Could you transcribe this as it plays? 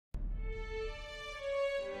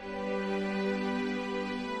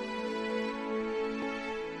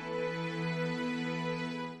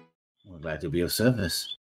glad to be of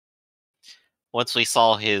service. Once we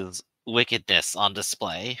saw his wickedness on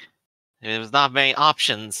display, there was not many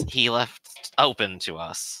options he left open to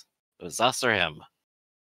us. It was us or him.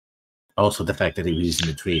 Also, the fact that he was using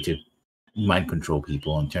the tree to mind control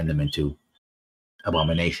people and turn them into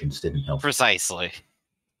abominations didn't help. Precisely.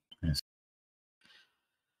 Yes.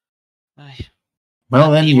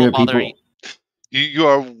 Well, then your people. You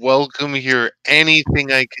are welcome here.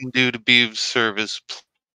 Anything I can do to be of service.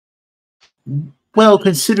 Well,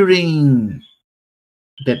 considering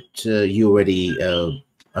that you already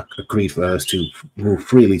agreed for us to move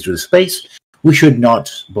freely through space, we should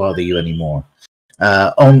not bother you anymore.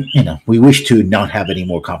 We wish to not have any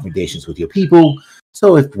more confrontations with your people.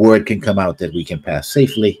 So if word can come out that we can pass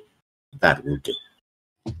safely, that will do.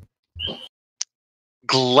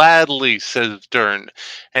 Gladly, says Dern,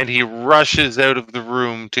 and he rushes out of the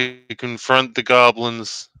room to confront the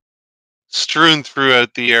goblins strewn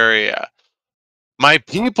throughout the area. My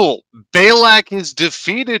people, Balak is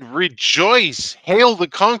defeated. Rejoice! Hail the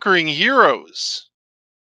conquering heroes!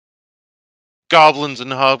 Goblins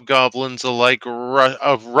and hobgoblins alike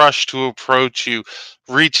rush to approach you,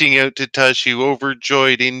 reaching out to touch you,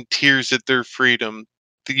 overjoyed in tears at their freedom.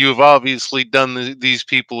 You have obviously done these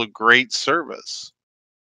people a great service.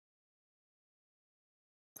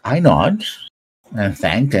 I nod and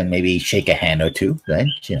thank and maybe shake a hand or two, right?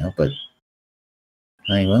 But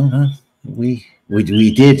we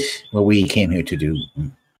did what we came here to do.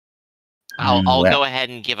 I'll go ahead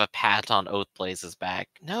and give a pat on Oathblaze's back.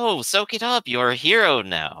 No, soak it up. You're a hero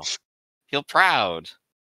now. Feel proud.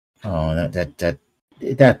 Oh,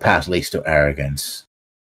 that path leads to arrogance.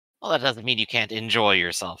 Well, that doesn't mean you can't enjoy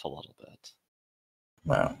yourself a little bit.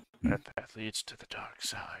 Well, that path leads to the dark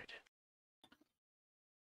side.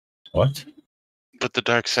 What? But the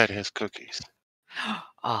dark side has cookies.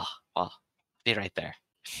 Oh, well, be right there.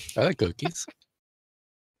 I like cookies.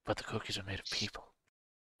 But the cookies are made of people.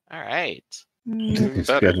 All right. It's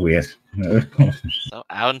good weird. So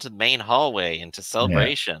out into the main hallway, into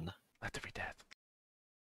celebration. Yeah. Let there be death.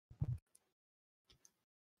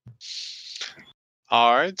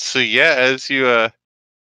 All right. So yeah, as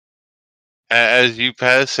you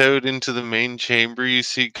pass out into the main chamber, you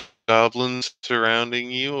see goblins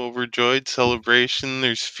surrounding you, overjoyed celebration.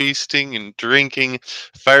 There's feasting and drinking,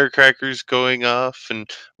 firecrackers going off, and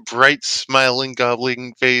bright smiling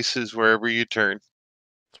goblin faces wherever you turn.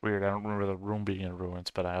 It's weird. I don't remember the room being in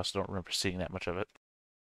ruins, but I also don't remember seeing that much of it.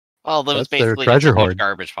 Well, that was That's their basically treasure just a hoard.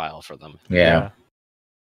 garbage pile for them. Yeah.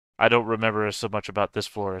 I don't remember so much about this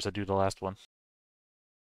floor as I do the last one.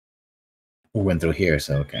 We went through here,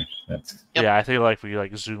 so okay. Yeah, I feel like we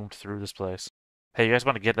zoomed through this place. Hey, you guys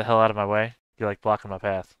want to get the hell out of my way? You're blocking my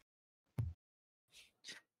path.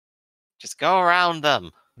 Just go around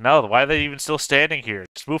them. No, why are they even still standing here?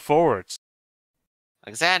 Just move forwards.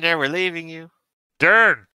 Alexander, we're leaving you.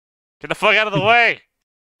 Dern! Get the fuck out of the way!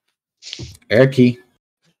 Erky.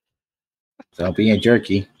 Don't be a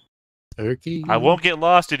jerky. Erky. I won't get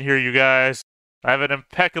lost in here, you guys. I have an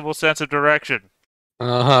impeccable sense of direction.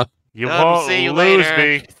 Uh-huh. You Come won't see you lose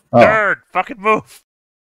later. me. Oh. Dern! Fucking move!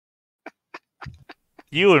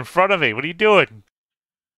 You in front of me, what are you doing?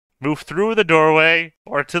 Move through the doorway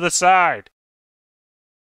or to the side.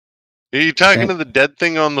 Are you talking to the dead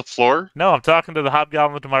thing on the floor? No, I'm talking to the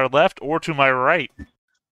hobgoblin to my left or to my right.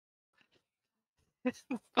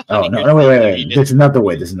 Oh, no, wait. This is not the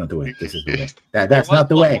way. This is the way. That's not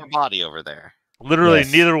the way. There was one more body over there. Literally,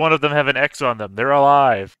 Yes. neither one of them have an X on them. They're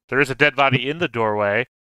alive. There is a dead body in the doorway,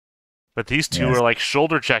 but these two Yes. are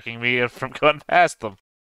shoulder checking me from going past them.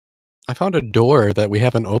 I found a door that we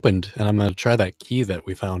haven't opened, and I'm going to try that key that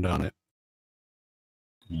we found on it.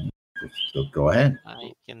 So go ahead.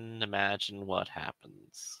 I can imagine what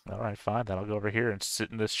happens. All right, fine. Then I'll go over here and sit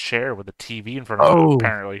in this chair with a TV in front of me. Oh.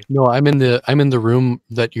 Apparently, No, I'm in the room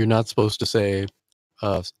that you're not supposed to say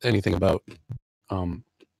anything about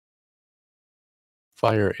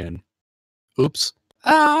fire in. Oops.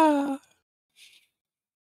 Ah.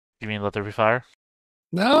 you mean let there be fire?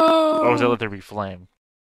 No. Or was it let there be flame?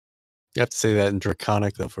 You have to say that in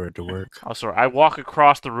Draconic, though, for it to work. Oh, sorry. I walk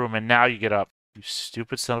across the room and now you get up. You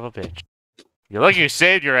stupid son of a bitch. You're lucky you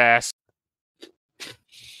saved your ass.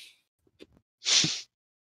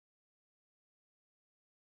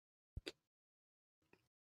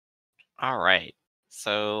 All right.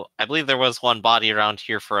 So I believe there was one body around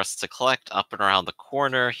here for us to collect up and around the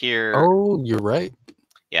corner here. Oh, you're right.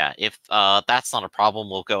 Yeah, if that's not a problem,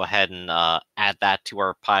 we'll go ahead and add that to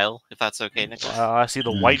our pile, if that's okay, Nicholas. I see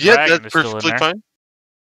the white Yeah, dragon that's is still in perfectly there. fine.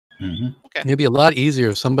 Mm-hmm. Okay. It'd be a lot easier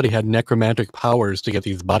if somebody had necromantic powers to get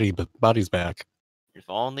these bodies back. If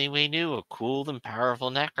only we knew a cool and powerful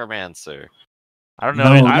necromancer. I don't know. No,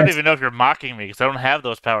 I don't that's- even know if you're mocking me because I don't have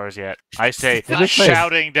those powers yet. I say I just say-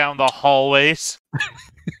 shouting down the hallways.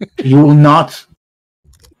 You will not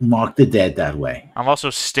mark the dead that way. I'm also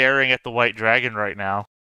staring at the white dragon right now.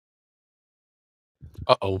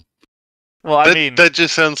 Uh-oh. Well, I mean, that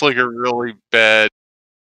just sounds like a really bad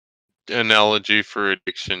analogy for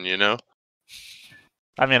addiction, you know?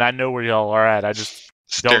 I know where y'all are at. I just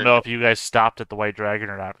don't Stare- know if you guys stopped at the white dragon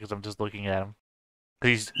or not because I'm just looking at him.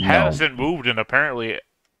 He No. hasn't moved in apparently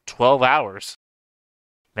 12 hours.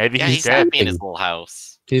 Maybe Yeah, he's he's dead. happy in his little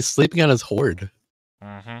house. He's sleeping on his hoard.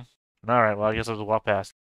 Mm-hmm. All right. Well, I guess I'll just walk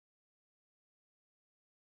past.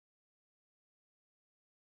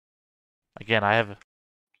 Again, I have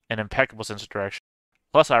an impeccable sense of direction.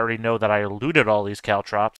 Plus, I already know that I looted all these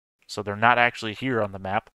caltrops, so they're not actually here on the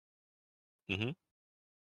map.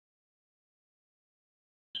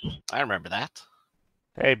 I remember that.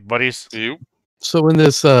 Hey, buddies. You? So in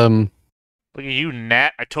this Look at you,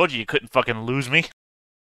 Nat. I told you couldn't fucking lose me.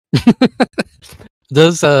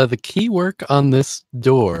 does the key work on this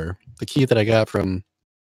door? The key that I got from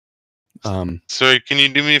Sorry, can you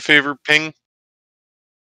do me a favor, Ping?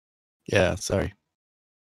 yeah, sorry.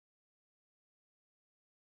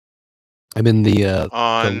 I'm in the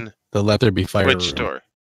On the Leatherby fire which room. door?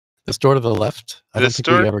 This door to the left. I don't This think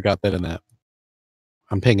door? we ever got that in that.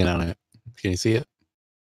 I'm pinging on it. Can you see it?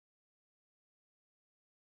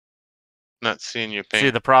 Not seeing you, Ping. See,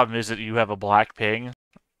 the problem is that you have a black ping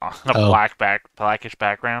on a Oh. blackish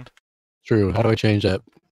background. True. How do I change that?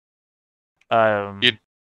 You-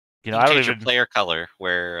 You know, I don't change your even. player color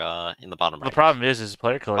where in the bottom The right. problem is his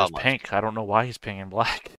player color is Bottom left. pink. I don't know why he's pinging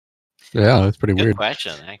black. Yeah, that's pretty Good weird.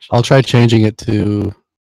 question, actually. I'll try changing it to.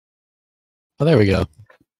 Oh, there we go.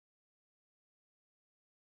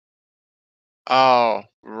 Oh,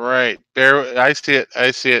 right. I see it.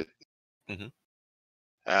 I see it. Mhm.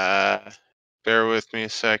 Bear with me a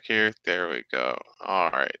sec here. There we go. All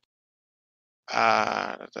right.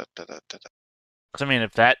 Da, da, da. Because I mean,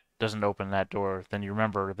 if that doesn't open that door, then you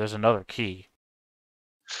remember there's another key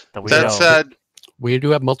that we That's know. We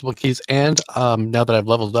do have multiple keys, and now that I've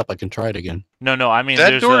leveled up, I can try it again. No. I mean,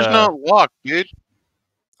 that there's door's not locked, dude.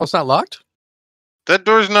 Oh, it's not locked? That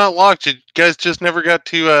door's not locked. You guys just never got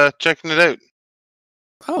to checking it out.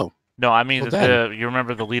 Oh, No, I mean, Well, you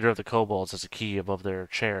remember the leader of the kobolds has a key above their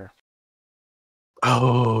chair.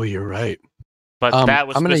 oh, you're right. But that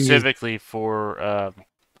was I'm gonna use- specifically for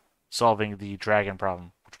solving the dragon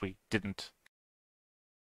problem, which we didn't.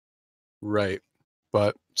 Right,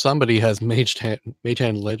 but somebody has mage hand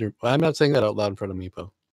later. I'm not saying that out loud in front of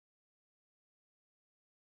Meepo.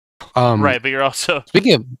 Right, but you're also...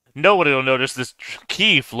 Speaking of, Nobody will notice this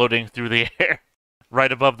key floating through the air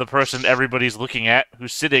right above the person everybody's looking at,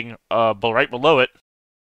 who's sitting right below it.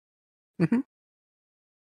 Mhm.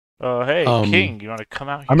 Hey, King, you want to come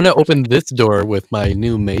out here? I'm gonna open this door with my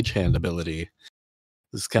new mage hand ability.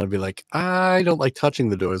 This is kind of be like, I don't like touching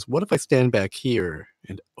the doors. What if I stand back here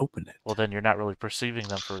and open it? Well, then you're not really perceiving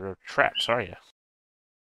them for traps, are you?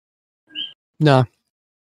 Nah.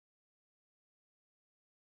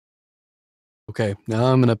 Okay, now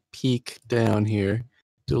I'm gonna peek down here,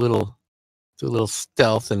 do a little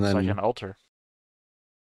stealth, and It's then like an altar.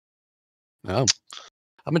 I'm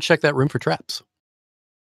gonna check that room for traps.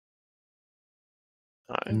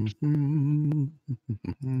 Alright. Mhm.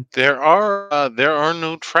 There are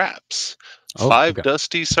no traps. Oh, 5 okay.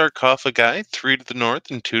 dusty sarcophagi, 3 to the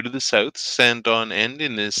north and 2 to the south, stand on end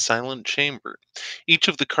in this silent chamber. Each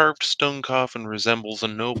of the carved stone coffin resembles a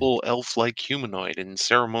noble elf-like humanoid in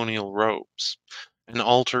ceremonial robes. An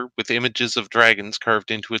altar with images of dragons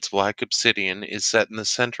carved into its black obsidian is set in the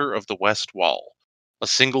center of the west wall. A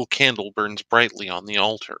single candle burns brightly on the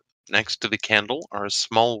altar. Next to the candle are a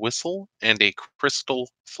small whistle and a crystal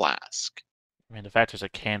flask. I mean, the fact there's a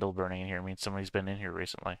candle burning in here means somebody's been in here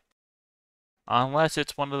recently. Unless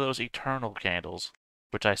it's one of those eternal candles,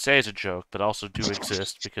 which I say is a joke, but also do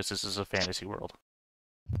exist because this is a fantasy world.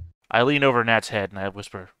 I lean over Nat's head and I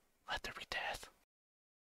whisper, "Let there be death."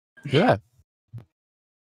 Yeah.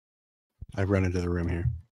 I run into the room here.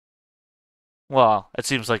 Well, it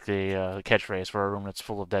seems like the catchphrase for a room that's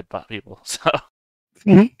full of dead people. So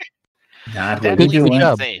Not what we Definitely Good doing.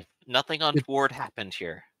 job. safe. Nothing untoward happened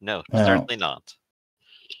here. No, Well, certainly not.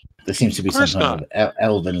 There seems to be Of some course kind of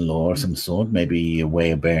elven lore of some sort, maybe a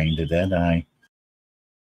way of burying the dead.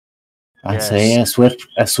 I'd say a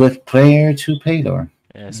swift prayer to Pador.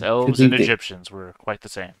 yes, Could elves be and the- Egyptians were quite the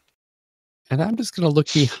same. And I'm just gonna look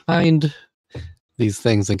behind these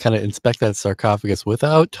things and kind of inspect that sarcophagus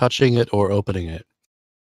without touching it or opening it.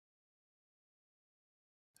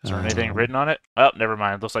 Is there anything written on it? Oh, never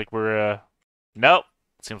mind. Looks like we're, Nope.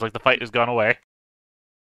 Seems like the fight has gone away.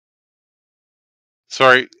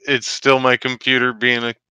 Sorry, it's still my computer being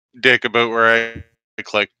a dick about where I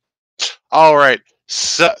click. All right,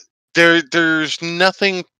 so there's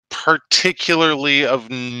nothing particularly of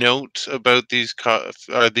note about these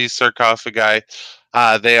sarcophagi.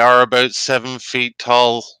 They are about 7 feet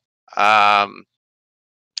tall, carved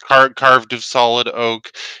of solid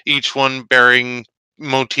oak. Each one bearing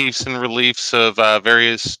motifs and reliefs of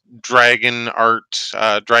various dragon art,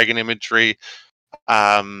 dragon imagery.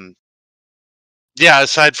 Yeah,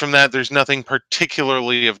 aside from that, there's nothing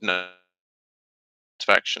particularly of note.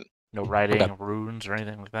 Inspection. No writing, runes, or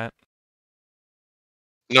anything like that?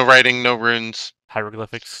 No writing, no runes.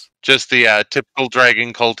 Hieroglyphics? Just the typical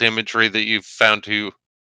dragon cult imagery that you've found to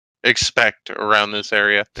expect around this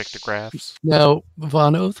area. Pictographs? Now,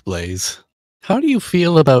 Von Oathblaze, how do you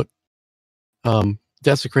feel about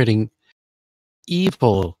desecrating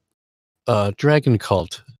evil dragon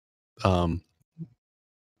cult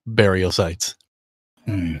burial sites?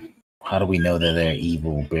 How do we know that they're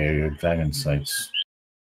evil burial dragon sites?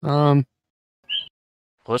 Well,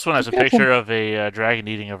 this one has a picture of a dragon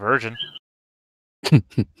eating a virgin.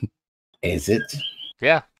 Is it?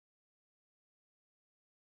 Yeah.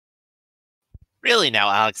 Really now,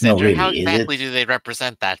 Alexander, really, how is exactly it? do they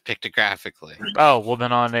represent that pictographically? Oh,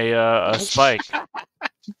 woman on a spike.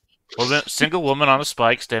 Single woman on a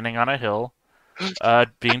spike standing on a hill,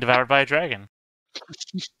 being devoured by a dragon.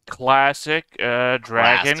 Classic dragon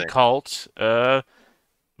Classic. cult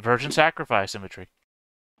virgin sacrifice imagery.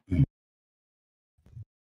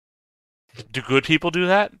 Do good people do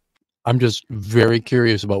that? I'm just very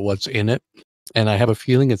curious about what's in it, and I have a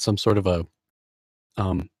feeling it's some sort of a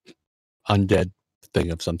undead thing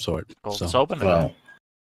of some sort. Well, So, let's open it. Well,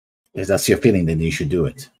 if that's your feeling, then you should do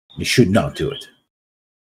it. You should not do it.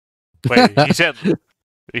 Wait, he said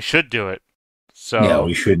we should do it. So No,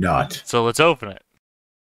 you should not. So let's open it.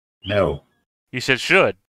 No, You said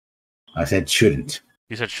should. I said shouldn't.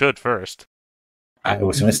 You said should first. It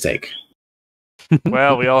was a mistake.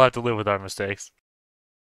 Well, we all have to live with our mistakes.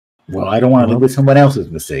 Well, I don't want to live with someone else's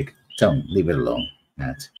mistake. Tell them, leave it alone,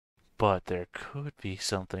 Matt. But there could be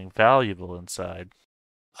something valuable inside.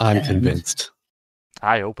 I'm And- convinced.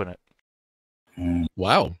 I open it.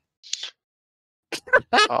 Wow.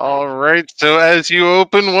 All right, so as you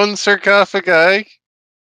open one sarcophagi,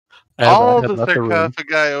 As all I had the left the room,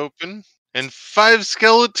 sarcophagi open, and 5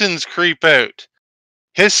 skeletons creep out,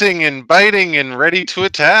 hissing and biting and ready to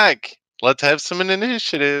attack. Let's have some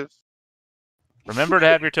initiative. Remember to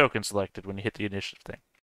have your token selected when you hit the initiative thing.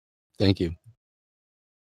 thank you.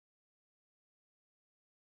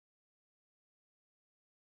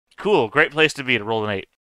 Cool, great place to be to roll an 8.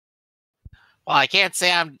 Well, I can't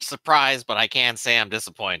say I'm surprised, but I can say I'm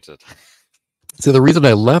disappointed. So the reason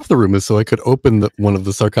I left the room is so I could open one of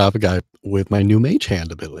the sarcophagi with my new mage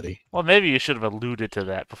hand ability. Well, maybe you should have alluded to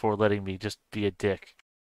that before letting me just be a dick.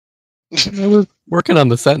 I was working on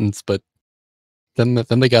the sentence, but then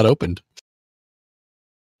they got opened.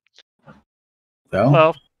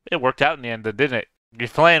 Well, it worked out in the end, didn't it? Your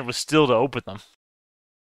plan was still to open them.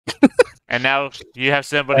 And now you have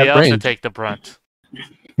somebody else to brains. take the brunt.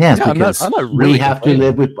 yes, Yeah, because I'm not really we have to complaining.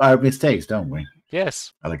 live with our mistakes, don't we,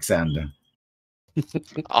 Yes. Alexander?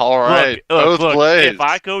 All right, both Look, blades. if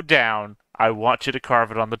I go down, I want you to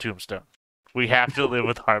carve it on the tombstone. We have to live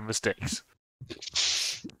with our mistakes.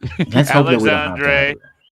 Let's hope that we don't have to Alexandre. have it.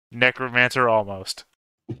 Necromancer almost.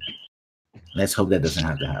 Let's hope that doesn't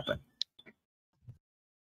have to happen.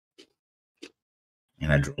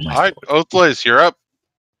 And I draw my All right, sword. both blades, you're up.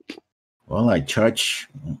 Well, I charge.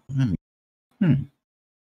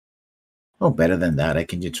 Oh, better than that. I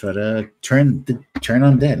can just try to turn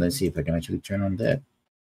undead. Let's see if I can actually turn undead.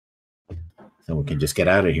 So we can just get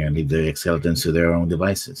out of here and leave the skeletons to their own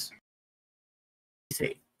devices. Let's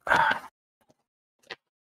see.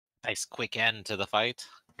 Nice quick end to the fight.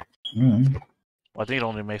 Mm. Well, I think it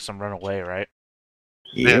only makes them run away, right?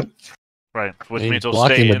 Yep. Right, which He's means they'll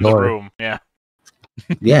blocking stay the in the door. room. Yeah.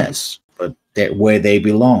 Yes, but they're where they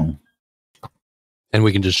belong. And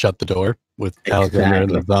we can just shut the door with Alexander and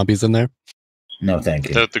the Exactly. zombies in there. No, thank you.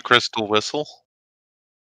 Without the crystal whistle.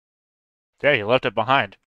 Yeah, you left it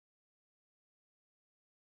behind.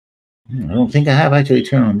 I don't think I have actually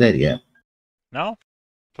turned undead yet. No?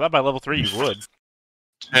 Thought by level 3 you would.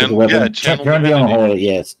 Take a And weapon, yeah, turn channel the divinity. horror,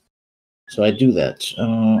 yes. So I do that.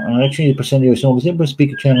 I actually percent of your soul is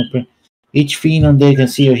speak a channel. Each fiend undead can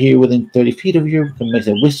see or hear within 30 feet of you can make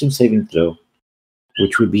a wisdom saving throw,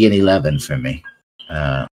 which would be an 11 for me.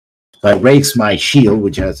 So I raise my shield,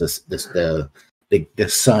 which has the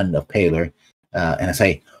son of Paler, and I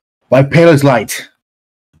say, By Paler's light,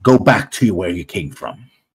 go back to where you came from.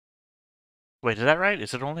 Wait, is that right?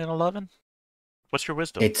 Is it only an 11? What's your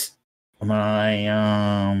wisdom? It's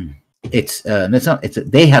my it's not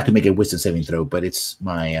they have to make a wisdom saving throw, but it's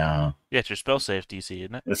my Yeah, it's your spell save DC,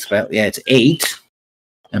 isn't it? spell. Yeah, it's 8,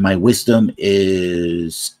 and my wisdom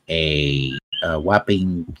is a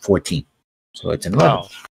whopping 14. So it's an 11.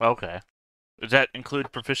 Oh, okay. Does that include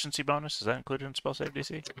proficiency bonus? Is that included in spell save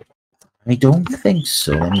DC? I don't think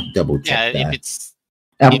so. Let me double check Yeah, that. if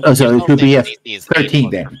it's So it could be a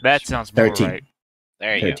 13 there. then. That sounds more 13. right.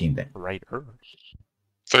 There you go. 13 then. Right.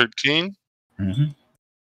 13. Mm-hmm.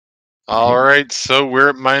 All right, so we're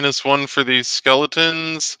at -1 for these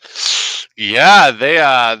skeletons. Yeah, they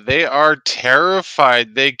are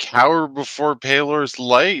terrified. They cower before Palor's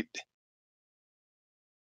light.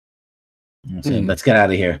 So let's get out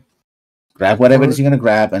of here. Grab whatever it is you're gonna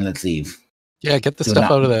grab, and let's leave. Yeah, get the Do stuff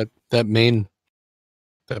not- out of that main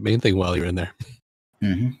thing while you're in there.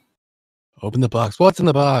 Mm-hmm. Open the box. What's in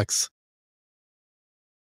the box?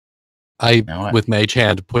 With Mage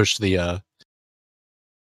Hand, push the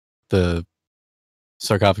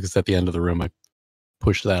sarcophagus at the end of the room. I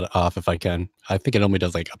push that off if I can. I think it only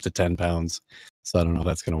does like up to 10 pounds, so I don't know if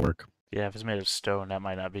that's gonna work. Yeah, if it's made of stone, that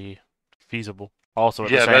might not be feasible. Also,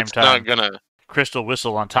 at Yeah, the same that's time, not gonna. crystal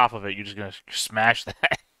whistle on top of it, you're just gonna smash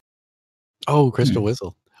that. Oh, crystal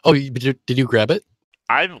whistle. Oh, did you grab it?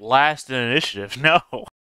 I'm last in initiative. No.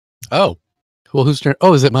 Oh, well, whose turn?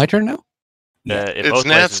 Oh, is it my turn now? If It's both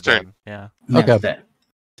Nat's places turn. done, yeah. Okay. That.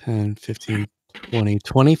 10, 15, 20,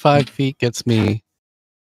 25 feet gets me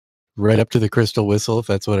right up to the crystal whistle, if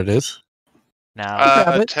that's what it is. Now,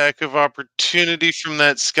 grab it. Attack of opportunity from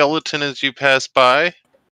that skeleton as you pass by.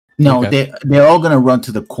 No, Okay. they're all gonna run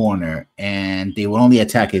to the corner, and they will only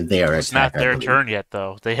attack if they are it's attacked. not I their believe. turn yet,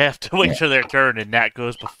 though. They have to wait Yeah. till their turn, and Nat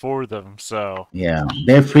goes before them. So Yeah,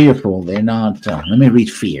 they're fearful. They're not. Let me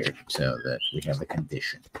read fear so that we have the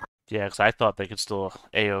condition. yeah, because I thought they could still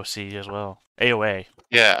AOC as well. AOA.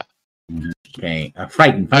 Yeah. Okay,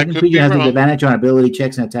 frightened. I Frightened could creature be has wrong. advantage on ability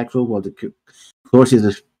checks and attack roll while the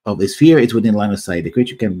sources of the sphere is within line of sight. The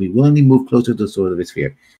creature can be willingly move closer to the source of its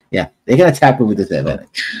sphere. Yeah, they can attack with this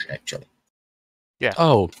advantage. Actually,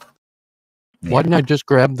 Oh, why didn't I just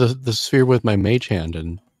grab the sphere with my mage hand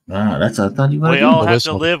and that's what I thought you were We doing. all the have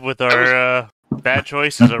whistle. to live with our bad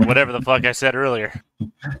choices or whatever the fuck I said earlier.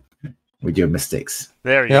 With your mistakes.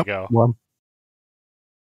 There you Yep. go. Well,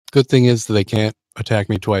 good thing is that they can't attack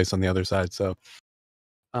me twice on the other side. So,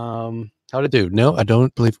 how'd it do? No, I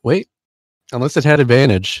don't believe. Wait, unless it had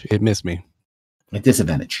advantage, it missed me. With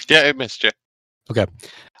disadvantage. Yeah, it missed you. Okay,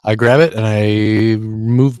 I grab it and I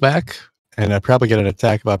move back, and I probably get an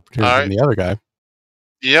attack of opportunity All from right. the other guy.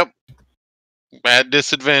 Yep. At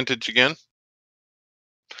disadvantage again.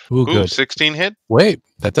 Ooh, Ooh, good. 16 hit. Wait,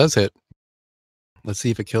 that does hit. Let's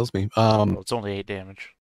see if it kills me. Well, it's only 8 damage.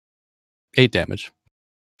 8 damage.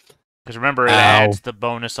 Because remember, it Ow. adds the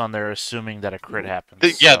bonus on there, assuming that a crit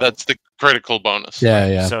happens. Yeah, so- that's the critical bonus. Yeah,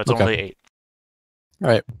 yeah. So it's okay. only 8. All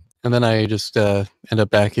right, and then I just end up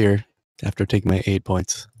back here after taking my 8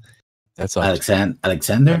 points. That's all. Alexander?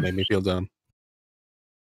 That made me feel dumb.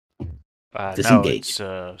 No, Disengage. it's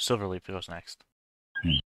Silverleaf goes next.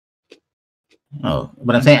 Oh,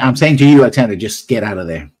 but I'm saying to you, Alexander, just get out of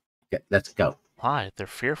there. Let's go. Why? They're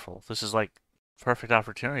fearful. This is like perfect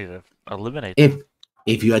opportunity to eliminate them.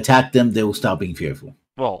 If you attack them, they will stop being fearful.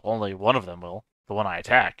 Well, only one of them will. The one I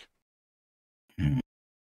attack. Well,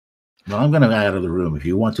 I'm gonna get out of the room. If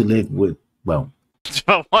you want to live with, well, Do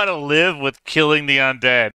I want to live with killing the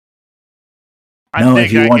undead? no,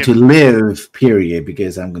 if you want to live, period,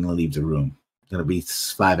 because I'm gonna leave the room. It's gonna be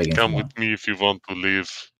 5 against Come 1. with me if you want to live.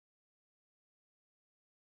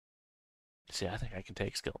 See, I think I can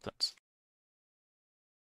take skeletons.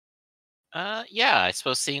 Yeah, I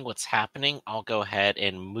suppose seeing what's happening, I'll go ahead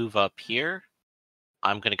and move up here.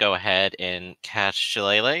 I'm gonna go ahead and cast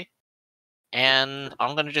Shillelagh. And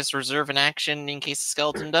I'm gonna just reserve an action in case the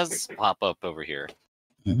skeleton does pop up over here.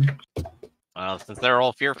 Mhm. Since they're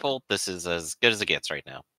all fearful, this is as good as it gets right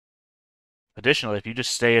now. Additionally, if you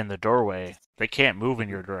just stay in the doorway, they can't move in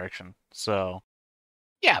your direction. So,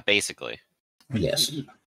 Yeah, basically. Yes.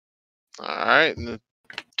 All right, and the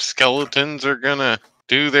skeletons are gonna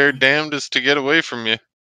do their damnedest to get away from you.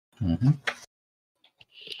 Mm-hmm.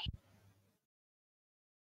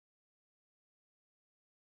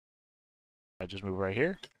 I just move right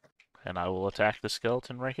here, and I will attack the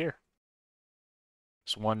skeleton right here.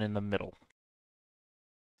 There's one in the middle.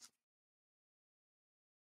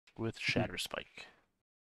 With Shatter Spike.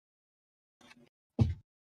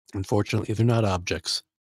 Unfortunately, they're not objects.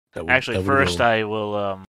 Actually, first I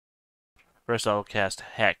will First, I'll cast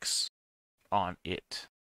Hex on it.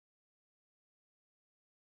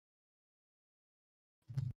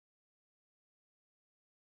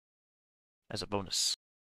 As a bonus.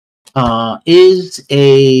 Is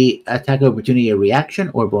a attack opportunity a reaction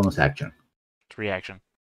or bonus action? It's reaction.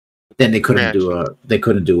 Then they couldn't do Reaction. a. They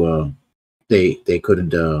couldn't do a. They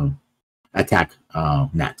couldn't attack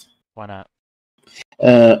Nat. Why not?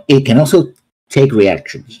 It can also take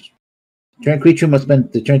reactions. Turn creature must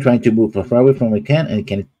spend the turn trying to move as far away from it can,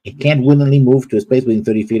 and it can't willingly move to a space within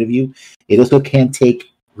 30 feet of you. It also can't take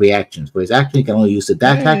reactions. For its action, it can only use the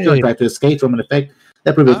dash action or try to escape from an effect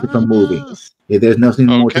that prevents it from moving. If there's nothing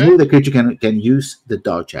more to Okay. move, the creature can use the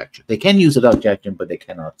dodge action. They can use the dodge action, but they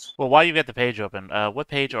cannot. Well, while you got the page open, what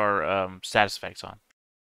page are status effects on?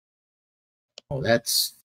 Oh,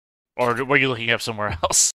 that's. Or were you looking up somewhere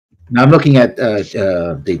else? Now I'm looking at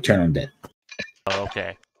the turn undead. Oh,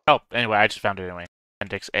 okay. Oh, anyway, I just found it anyway.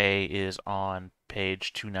 Appendix A is on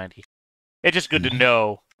page 290. It's just good to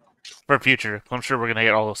know for future. I'm sure we're gonna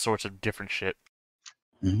get all sorts of different shit.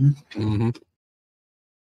 Mm-hmm.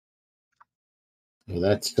 So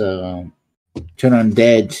that's turn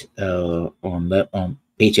undead on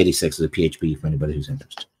page 86 of the PHP for anybody who's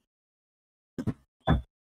interested.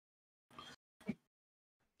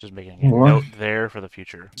 Just making a note there for the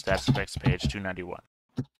future. Status effects page 291.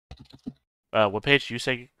 What page did you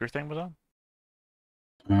say your thing was on?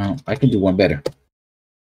 I can do one better.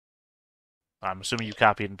 I'm assuming you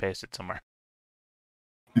copied and pasted somewhere.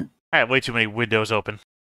 I have way too many windows open.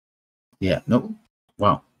 Yeah. Nope.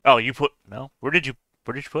 Wow. Oh, you put no. Where did you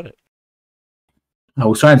put it? I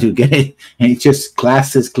was trying to get it, and it just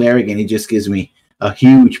classes cleric, and it just gives me a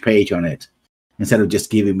huge page on it instead of just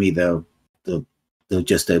giving me the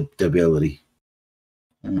ability.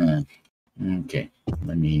 Okay.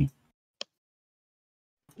 Let me.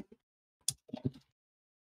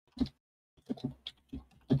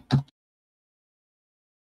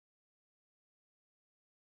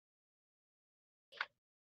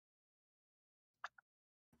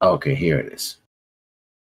 Okay, here it is.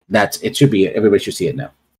 It should be. Everybody should see it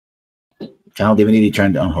now. Channel Divinity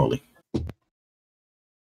turned unholy.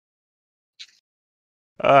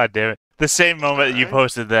 Ah, damn it. The same moment that you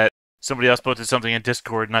posted that, somebody else posted something in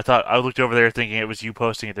Discord, and I looked over there thinking it was you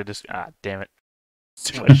posting it to Discord. Ah, damn it.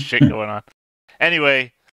 Too much shit going on.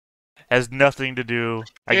 Anyway, has nothing to do.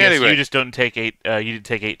 I guess you just don't take 8. You didn't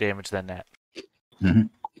take 8 damage then, Nat. Mm-hmm.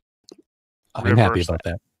 I'm happy about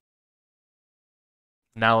that.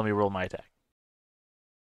 Now let me roll my attack.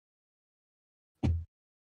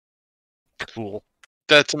 Cool.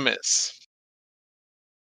 That's a miss.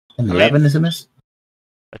 An 11 is a miss?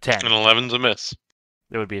 A 10. An 11's a miss.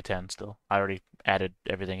 It would be a 10 still. I already added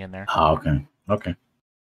everything in there. Oh, okay. Okay.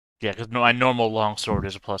 Yeah, because my normal longsword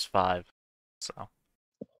is a +5. So.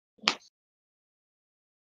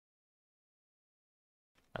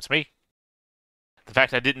 That's me. The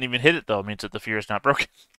fact I didn't even hit it, though, means that the fear is not broken.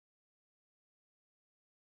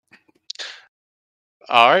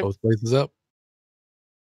 All right. Both places up.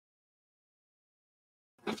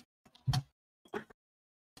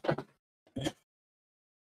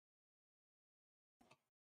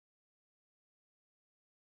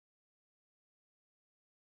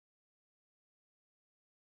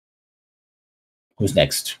 Who's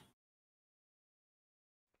next?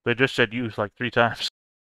 They just said use like 3 times.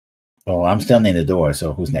 Oh, I'm still in the door,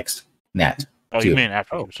 so who's next? Nat. Oh, It's you mean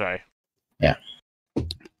after you, sorry. Yeah.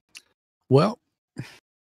 Well,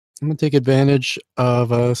 I'm going to take advantage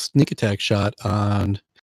of a sneak attack shot on...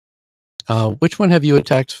 which one have you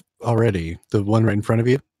attacked already? The one right in front of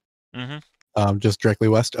you? Mm-hmm. Just directly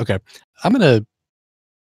west? Okay. I'm going to...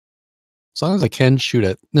 As long as I can shoot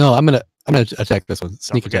it... No, I'm gonna attack this one.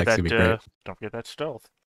 Sneak attack's going to be great. Don't forget that stealth.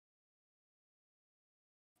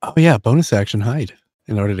 Oh, yeah. Bonus action hide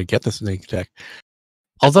in order to get the sneak attack.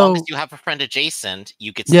 As Although... long as you have a friend adjacent,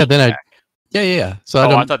 you get Yeah, sneak then attack. Yeah. So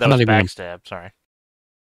I thought that I'm was not even... backstab. Sorry.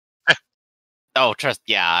 Oh,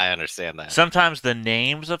 yeah, I understand that. Sometimes the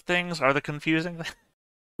names of things are the confusing thing.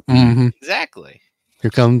 Mm-hmm. Exactly. Here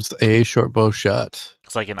comes a short bow shot.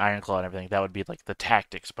 It's like an Iron Claw and everything. That would be like the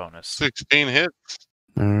tactics bonus. 16 hits.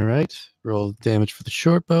 All right. Roll damage for the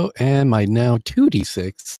short bow and my now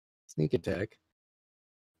 2d6 sneak attack.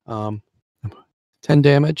 10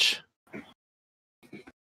 damage.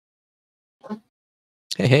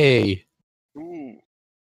 Hey. Ooh.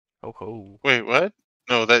 Ho ho. Wait, what?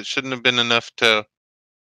 No, that shouldn't have been enough to...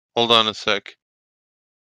 Hold on a sec.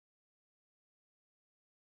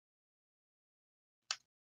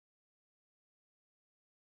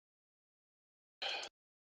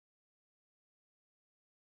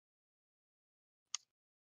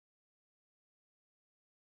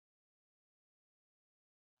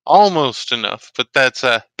 Almost enough, but that's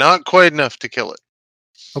not quite enough to kill it.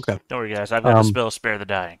 Okay. Don't worry, guys. I've got the spell Spare the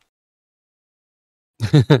Dying.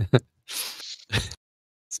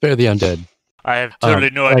 Spare the undead. I have totally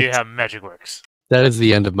no idea how magic works. That is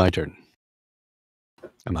the end of my turn.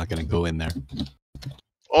 I'm not going to go in there.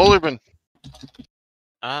 Olerman.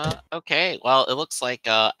 Okay. Well, it looks like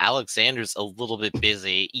Alexander's a little bit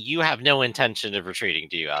busy. You have no intention of retreating,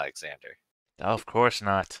 do you, Alexander? Oh, of course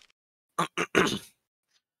not.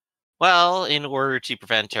 Well, in order to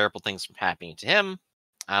prevent terrible things from happening to him,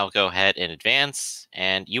 I'll go ahead and advance,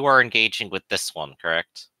 and you are engaging with this one,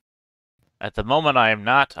 correct? At the moment, I am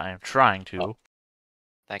not. I am trying to. Oh. In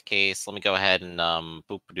that case, let me go ahead and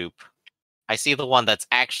boop-a-doop. I see the one that's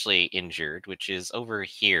actually injured, which is over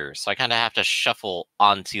here, so I kind of have to shuffle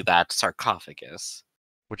onto that sarcophagus.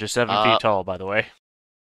 Which is 7 feet tall, by the way.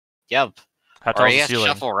 Yep. How tall Or is he the has to ceiling?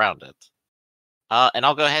 shuffle around it. And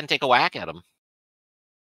I'll go ahead and take a whack at him.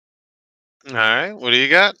 All right, what do you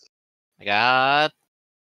got? I got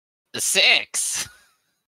the 6.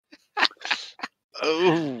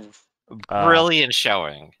 Oh, Brilliant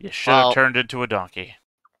showing. You should have turned into a donkey.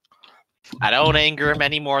 I don't anger him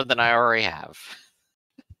any more than I already have.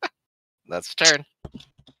 That's your turn.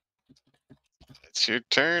 it's your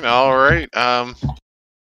turn. All right.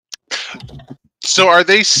 So are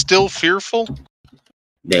they still fearful?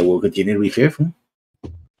 They will continue to be fearful.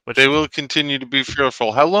 They will continue to be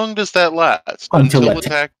fearful. How long does that last? Until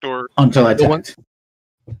attacked or until attacked.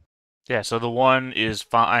 Yeah, so the one is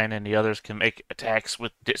fine, and the others can make attacks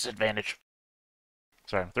with disadvantage.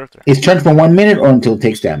 Sorry, my throat's there. It's turned for 1 minute or until it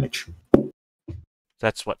takes damage.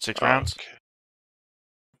 That's what, 6 rounds?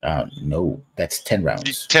 No, that's 10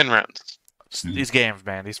 rounds. 10 rounds. These games,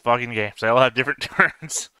 man, these fucking games, they all have different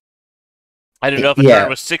turns. I didn't know if a turn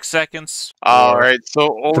was 6 seconds. All right,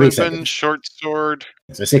 so 3 Olerman, seconds. short sword.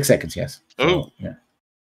 So 6 seconds, yes. So, Oh. yeah.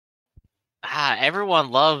 Everyone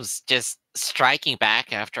loves just striking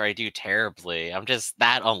back after I do terribly. I'm just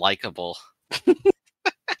that unlikable.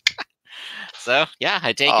 So, yeah,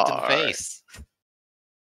 I take it to the All right. face.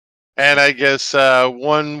 And I guess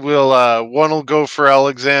one will go for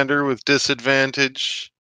Alexander with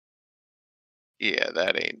disadvantage. Yeah,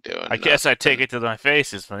 that ain't doing. I guess I take it to my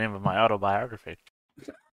face is the name of my autobiography.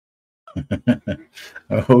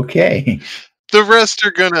 Okay. The rest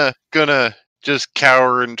are gonna just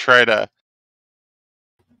cower and try to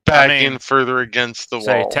back in further against the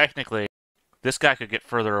Say, wall. technically, this guy could get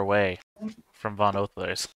further away from Von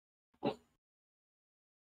Oathblaze.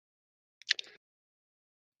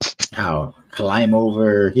 How? Climb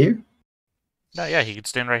over here? No, yeah, he could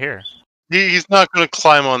stand right here. He's not going to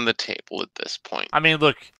climb on the table at this point. I mean,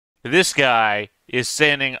 look, this guy is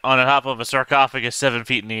standing on top of a sarcophagus 7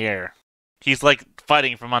 feet in the air. He's like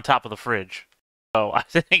fighting from on top of the fridge. So I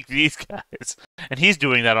think these guys, and he's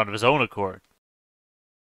doing that on his own accord.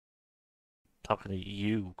 Talking to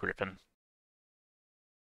you, Griffin.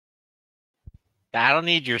 I don't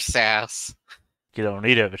need your sass. You don't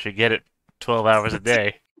need it, but you get it 12 hours a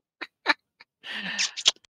day.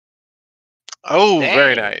 Oh, Dang.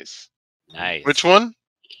 very nice. Nice. Which one?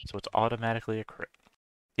 So it's automatically a crit.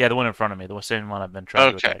 Yeah, the one in front of me, the same one I've been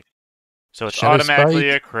trying to attack. So it's Shadow automatically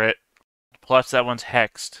Spike. a crit, plus that one's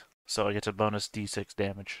hexed, so it gets a bonus d6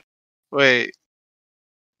 damage. Wait.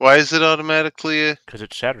 Why is it automatically a... Because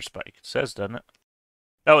it's Shatter Spike. It says, doesn't it?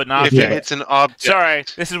 Oh, it not. If it hits an object. Sorry,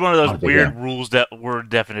 this is one of those Object, weird yeah. rules that word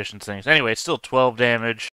definition things. Anyway, it's still 12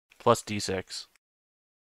 damage plus d6.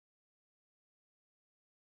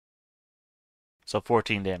 So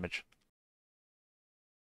 14 damage.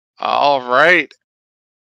 All right.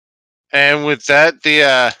 And with that,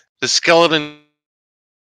 the skeleton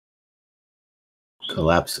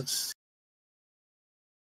Collapses.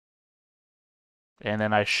 And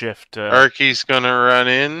then I shift. Arky's gonna run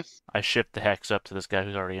in. I shift the hex up to this guy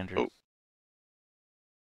who's already injured. Oh.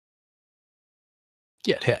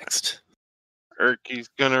 Get hexed. Arky's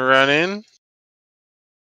gonna run in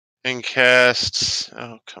and cast.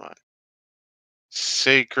 Oh, come on.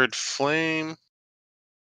 Sacred Flame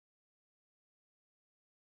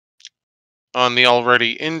on the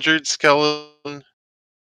already injured skeleton.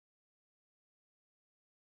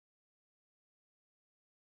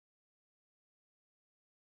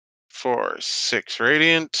 For 6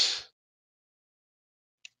 radiant.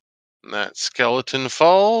 And that skeleton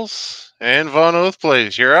falls. And Von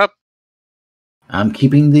Oathblaze, you're up. I'm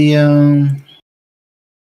keeping the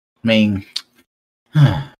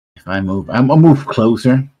if I move, I'll move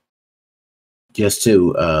closer, just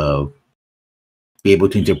to be able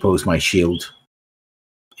to interpose my shield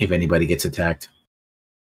if anybody gets attacked.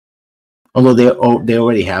 Although they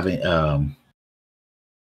already have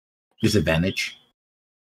disadvantage.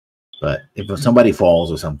 But if somebody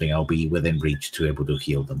falls or something, I'll be within reach to able to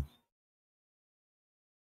heal them.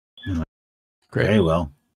 Great. Very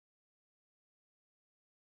well.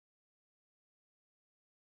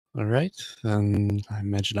 All right. I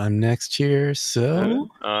mentioned I'm next here, so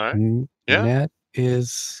All right. Yeah. Nat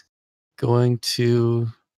is going to.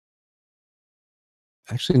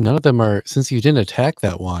 Actually, none of them are. Since you didn't attack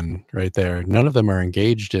that one right there, none of them are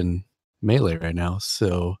engaged in melee right now.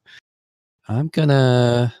 So I'm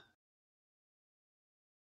gonna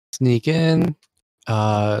sneak in,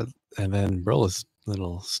 and then roll a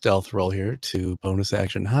little stealth roll here to bonus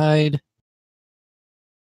action hide.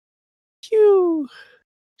 Phew.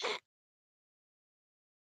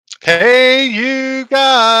 Hey, you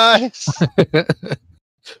guys!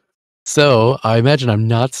 So I imagine I'm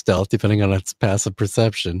not stealth, depending on its passive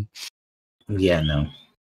perception. Yeah, no.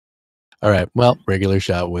 All right. Well, regular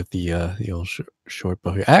shot with the old short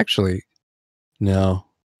bow here. Actually, no.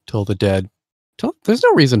 Toll the Dead. There's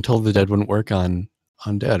no reason Toll the Dead wouldn't work on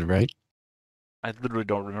undead, right? I literally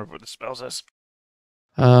don't remember what the spell says.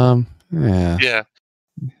 Yeah. Yeah.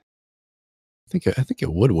 I think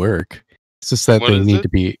it would work. It's just that What they is need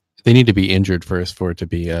it? to be injured first for it to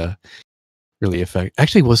be really effective.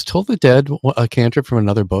 Actually, was Toll the Dead a cantrip from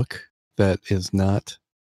another book that is not?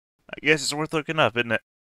 I guess it's worth looking up, isn't it?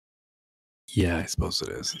 Yeah, I suppose it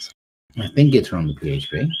is. I think it's from the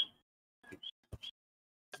PHP.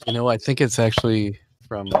 You know, I think it's actually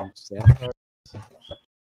from Xanathar.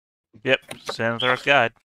 Yep, Sanithar's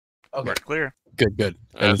Guide. Okay. We're clear. Good.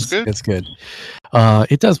 That's good. It's good.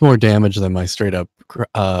 It does more damage than my straight up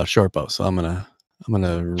short bow, so I'm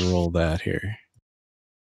gonna roll that here.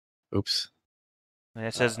 Oops. And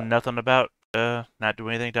it says nothing about not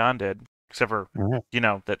doing anything to undead, except for All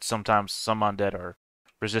right. that sometimes some undead are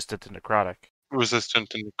resistant to necrotic. Resistant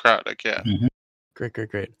to necrotic, yeah.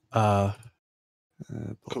 Great.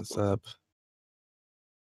 Pull this up.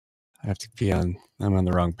 I have to be on. I'm on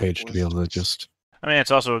the wrong page to be able to just. I mean,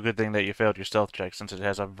 it's also a good thing that you failed your stealth check since it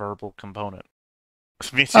has a verbal component.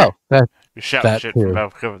 It means Oh, you're shouting that shit too. from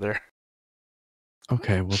back over there.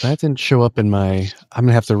 Okay, well that didn't show up in my. I'm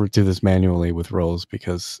gonna have to do this manually with rolls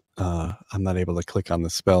because I'm not able to click on the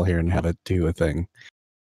spell here and have it do a thing,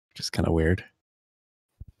 which is kind of weird.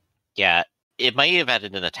 Yeah, it might have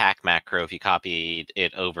added an attack macro if you copied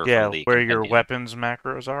it over Yeah, from the where your compendium. weapons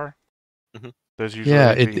macros are. Mhm. Those usually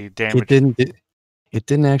Yeah, the damage. it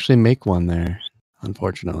didn't actually make one there,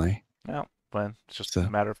 unfortunately. Well, it's just So. a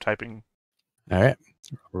matter of typing. All right,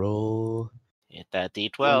 roll Hit that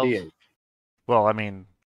D12. 1d8. Well, I mean,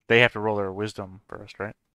 they have to roll their wisdom first,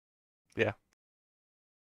 right? Yeah.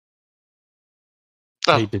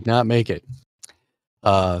 They Oh, did not make it.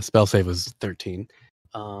 Spell save was 13.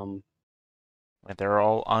 And they're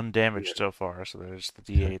all undamaged so far, so there's the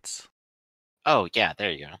D8s. Oh, yeah,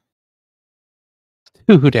 there you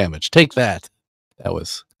Two go. damage. Take that. That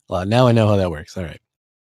was now I know how that works. All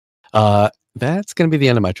right. That's gonna be the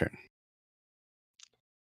end of my turn.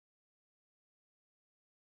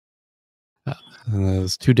 And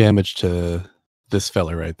there's 2 damage to this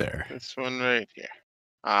fella right there. this one right here.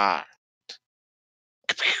 Ah.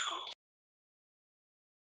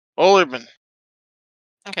 Olerman.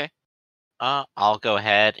 Okay. I'll go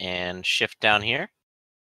ahead and shift down here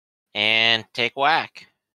and take whack.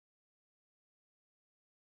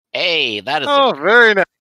 Hey, that is Oh, very nice.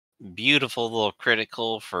 a beautiful little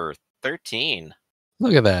critical for 13.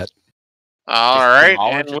 Look at that. All Just right,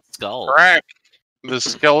 demolish and with its skull. crack, the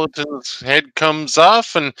skeleton's head comes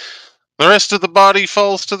off, and the rest of the body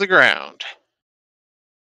falls to the ground.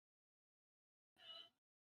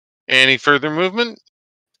 Any further movement?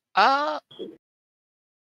 You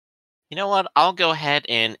know what? I'll go ahead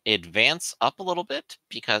and advance up a little bit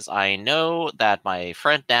because I know that my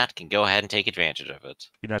friend Nat can go ahead and take advantage of it.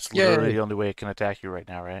 That's literally Yay. the only way it can attack you right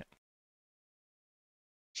now, right?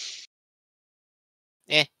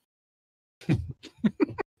 Eh.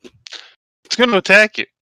 It's going to attack you.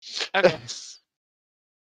 Okay.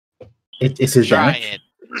 It's his Try damage. it.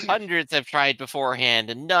 Hundreds have tried beforehand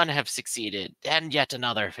and none have succeeded. And yet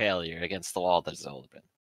another failure against the wall that is open.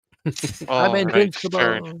 All I'm right,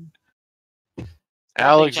 fair enough. invincible.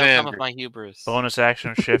 Nothing shall come of Alexander. my hubris. Bonus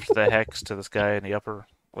action, shift the hex to this guy in the upper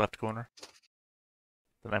left corner.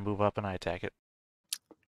 Then I move up and I attack it.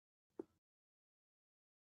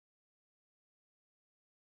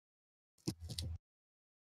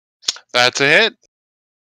 That's a hit.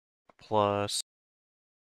 Plus.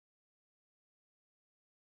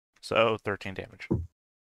 So 13 damage.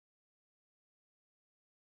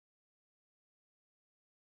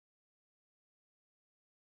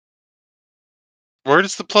 Where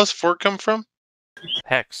does the +4 come from?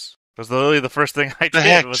 Hex. Because literally the first thing I The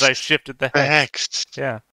did was hex. I shifted the The hex. hex.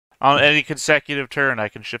 Yeah. On any consecutive turn, I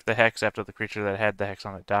can shift the hex after the creature that had the hex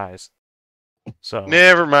on it dies. So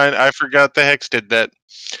Never mind. I forgot the hex did that.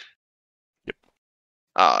 Yep.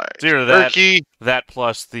 Alright. it's either that, Erky. that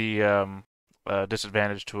plus the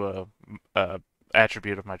disadvantage to a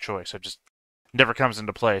attribute of my choice. It just never comes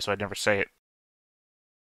into play, so I never say it.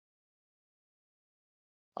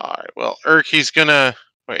 Alright, well, Erky's gonna...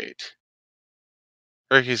 Wait.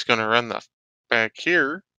 Erky's gonna run the back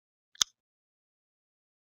here.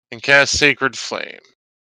 And cast Sacred Flame.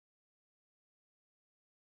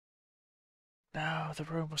 No, the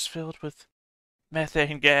room was filled with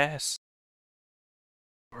methane gas.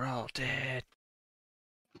 We're all dead.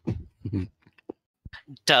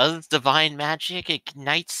 Does divine magic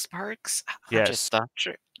ignite sparks? I Yes. just thought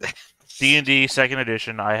sure. D&D 2nd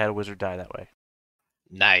edition, I had a wizard die that way.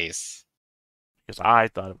 Nice. Because I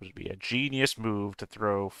thought it would be a genius move to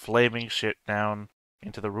throw flaming shit down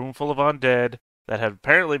into the room full of undead that had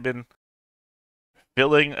apparently been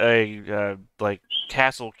filling a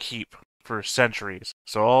castle keep for centuries.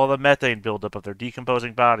 So all the methane buildup of their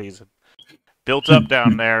decomposing bodies had built up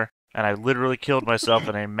down there, and I literally killed myself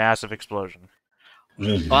in a massive explosion.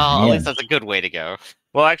 Well, at least that's a good way to go.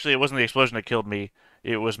 Well, actually, it wasn't the explosion that killed me.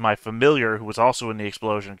 It was my familiar who was also in the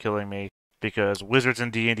explosion killing me, because wizards in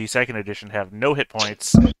D&D 2nd edition have no hit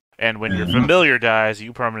points, and when your familiar dies,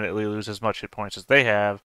 you permanently lose as much hit points as they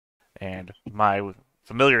have, and my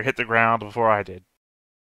familiar hit the ground before I did.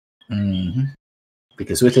 Mm-hmm.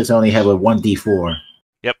 Because wizards only have a 1d4.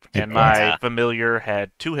 Yep, Hit and points. my familiar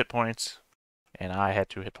had 2 hit points, and I had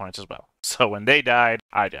 2 hit points as well. So when they died,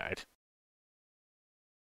 I died.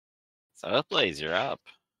 So, Blaze, you're up.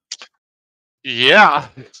 Yeah.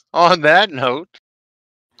 On that note.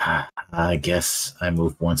 I guess I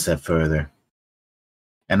move one step further.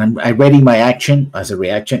 And I ready my action as a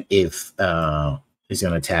reaction if he's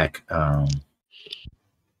going to attack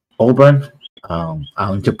Holborn.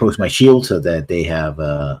 I'll interpose my shield so that they have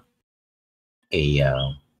a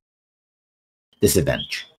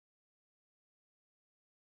disadvantage.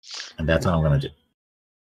 And that's all I'm going to do.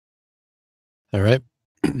 All right.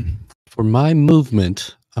 For my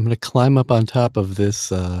movement, I'm going to climb up on top of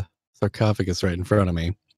this sarcophagus right in front of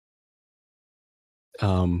me.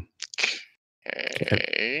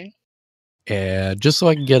 Okay. And just so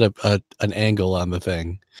I can get an angle on the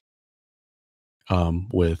thing,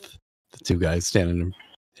 with the 2 guys standing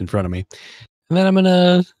in front of me, and then I'm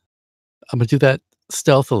gonna do that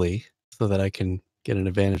stealthily so that I can get an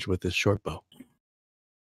advantage with this short bow.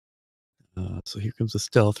 So here comes a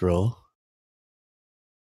stealth roll.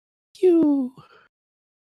 Pew!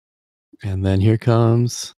 And then here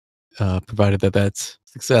comes, provided that that's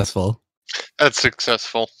successful. That's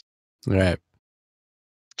successful. All right.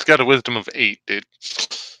 It's got a wisdom of 8, dude.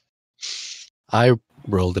 I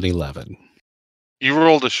rolled an 11. You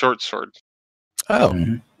rolled a short sword. Oh,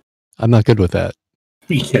 Mm-hmm. I'm not good with that.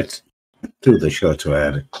 Yes. Through the short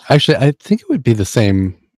sword. Actually, I think it would be the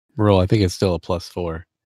same roll. I think it's still a +4.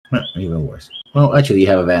 Even worse. Well, actually, you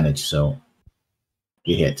have advantage, so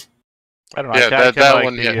you hit. I don't know. Yeah, I kinda that like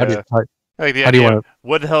one the, hit. How do you, I like the how do you idea. want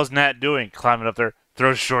What the hell's Nat doing? Climbing up there,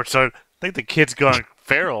 throws short sword. I think the kid's gone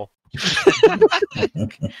feral.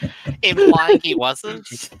 Implying he wasn't?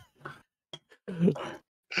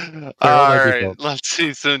 Alright, default. let's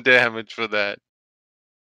see some damage for that.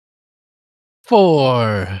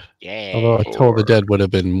 4? Yeah. Although a Toll the 4. Dead would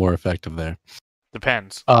have been more effective there.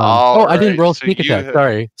 Depends. I didn't roll so sneak you attack.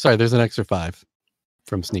 have- Sorry, there's an extra 5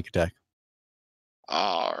 from sneak attack.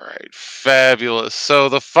 Alright, fabulous. So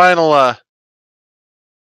the final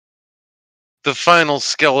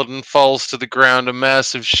skeleton falls to the ground, a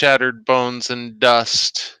mass of shattered bones and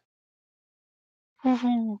dust.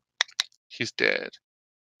 Woohoo. He's dead.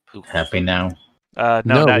 Happy now? No,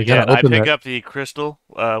 No, not we gotta yet. I open pick that. up the crystal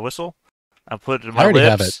whistle. I put it in I my already lips.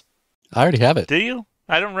 have it. I already have it. Do you?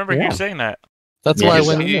 I don't remember Yeah. you saying that. That's Yeah, why I he's-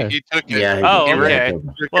 went in there. He took it. Yeah. Oh, he okay. took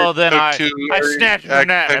it. Well, then Took I two snatched it from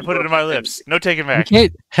Nat and I put it in my lips. No taking You back.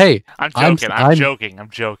 can't. Hey, I'm I'm- joking. I'm- I'm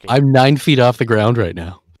joking. I'm 9 feet off the ground right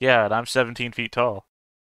now. Yeah, and I'm 17 feet tall.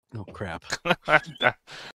 Oh crap!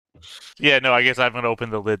 Yeah, no, I guess I'm gonna open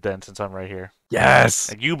the lid then since I'm right here. Yes.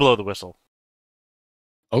 And you blow the whistle.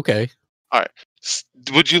 Okay.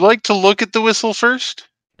 Would you like to look at the whistle first?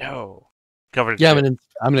 No. Covered in Yeah, shit.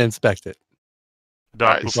 I'm gonna inspect it. Dark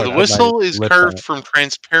Alright, poop so the on it. whistle is lips on carved it. from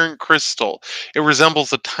transparent crystal. It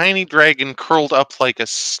resembles a tiny dragon curled up like a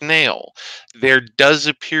snail. There does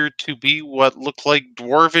appear to be what look like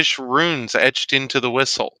dwarvish runes etched into the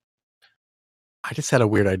whistle. I just had a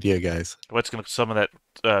weird idea, guys. What's gonna summon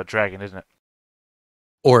that dragon, isn't it?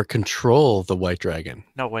 Or control the white dragon.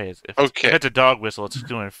 No way. If Okay. it's a dog whistle, it's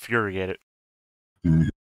going to infuriate it.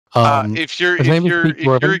 If you're does anybody speak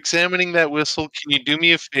Dwarven? examining that whistle, can you do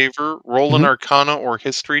me a favor? Roll Mhm. an Arcana or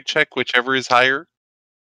History check, whichever is higher.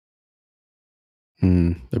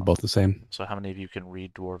 They're both the same. So how many of you can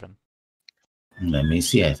read Dwarven? Let me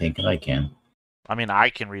see. I think I can. I mean, I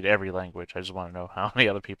can read every language. I just want to know how many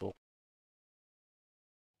other people.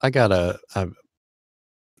 I got I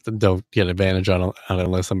don't get advantage on it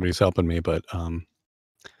unless somebody's helping me, but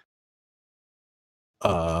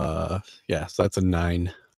yeah, so that's a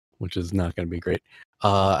 9, which is not going to be great.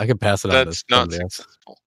 I could pass it on to That's not somebody else.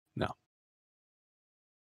 successful.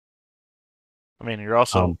 I mean, you're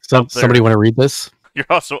also up there. Somebody want to read this? You're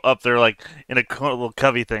also up there, like in a little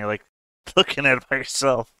cubby thing, like looking at it by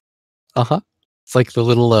yourself. It's like the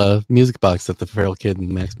little music box that the feral kid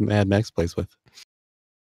in Mad Max plays with.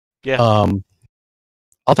 Yeah.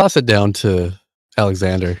 I'll toss it down to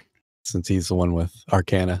Alexander since he's the one with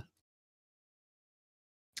Arcana.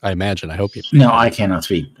 I imagine. I hope you. No, I cannot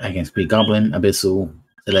speak. I can speak Goblin, Abyssal,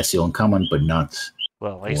 Celestial, and Common, but not.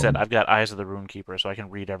 Well, like I said, I've got Eyes of the Runekeeper, so I can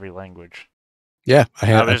read every language. Yeah,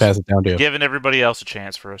 I was pass it down to you. Giving everybody else a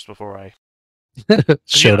chance first before I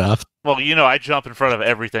Showed off. Well, I jump in front of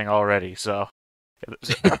everything already, so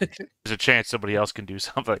there's a chance somebody else can do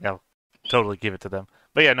something. I'll totally give it to them.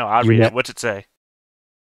 But yeah, no, I'll read it. What's it say?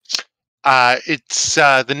 It's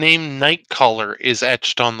the name Nightcaller is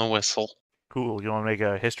etched on the whistle. Cool. You want to make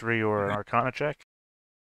a history or an arcana check?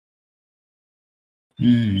 Let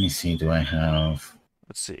me see. Do I have?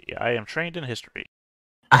 Let's see. I am trained in history.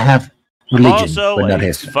 I have religion, Also, but not a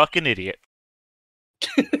history. fucking idiot.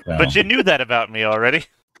 Well, But you knew that about me already.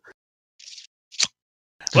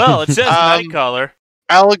 Well, it says Nightcaller.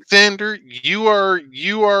 Alexander, you are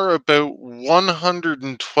about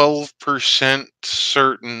 112%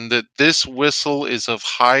 certain that this whistle is of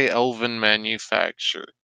high elven manufacture.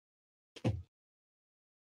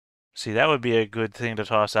 See, that would be a good thing to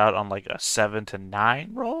toss out on like a 7 to 9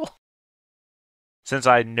 roll. Since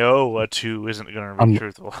I know a 2 isn't going to be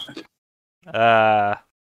truthful.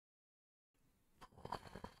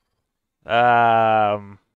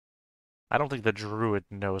 I don't think the druid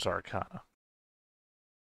knows Arcana.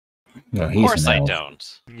 no, Of he's course an I elf.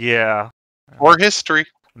 don't. Yeah. Or history.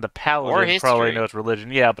 The paladin probably history. knows religion.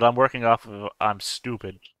 Yeah, but I'm working off of I'm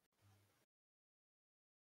stupid.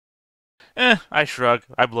 I shrug.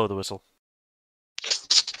 I blow the whistle.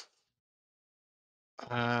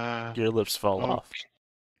 Your lips fall off.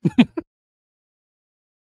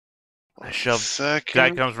 I shoved.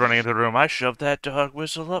 Guy comes running into the room. I shoved that dog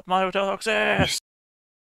whistle up my dog's ass.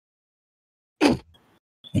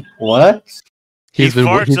 What? He's been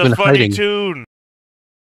farts a funny hiding. tune.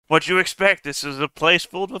 What you expect? This is a place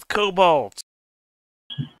filled with kobolds.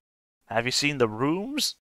 Have you seen the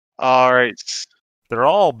rooms? All right. They're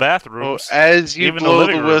all Oh, bathrooms. as you even blow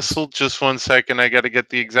living the rooms. whistle, just 1 second. I got to get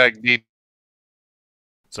the exact details.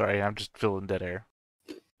 Sorry, I'm just filling dead air.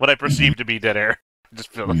 What I perceive to be dead air.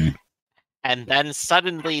 Just filling. Mm. And then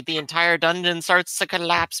suddenly the entire dungeon starts to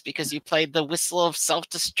collapse because you played the Whistle of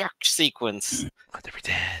Self-Destruct sequence. Let them be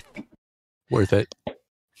dead. Worth it.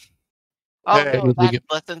 Oh Hey, no, that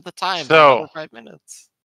lessened the time by So- another 5 minutes.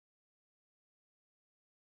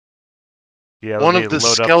 Yeah, One let of me the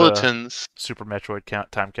load up skeletons Super Metroid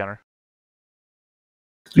time counter.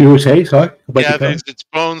 You were saying, sorry? About the gathers its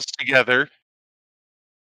bones together,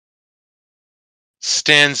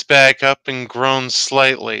 stands back up and groans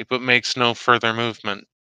slightly, but makes no further movement.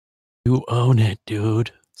 You own it,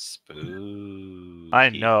 dude. Spooky. I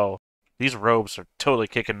know. These robes are totally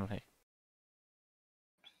kicking me.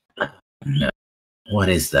 No. What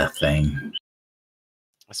is that thing?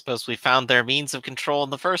 I suppose we found their means of control in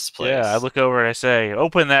the first place. Yeah, I look over and I say,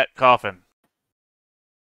 open that coffin.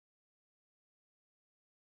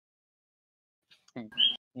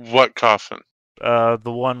 What coffin? The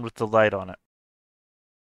one with the light on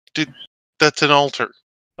it. That's an altar.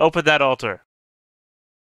 Open that altar.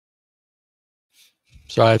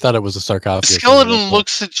 Sorry, I thought it was a The sarcophagus. skeleton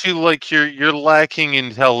looks at you like you're lacking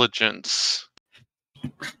intelligence.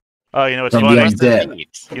 Oh, you know what's Something funny? like that.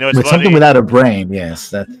 You know what's With funny? something without a brain, yes,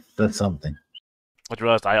 that's something. I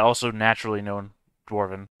realized I also naturally know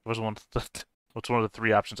Dwarven. Was one. What's one of the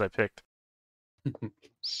 3 options I picked?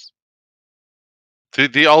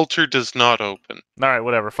 The altar does not open. All right,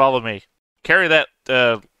 whatever. Follow me. Carry that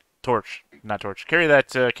torch. Not torch. Carry that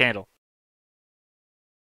candle.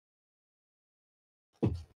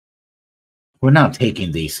 We're not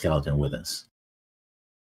taking the skeleton with us.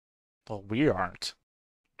 Well, we aren't.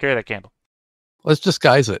 Carry that candle. Let's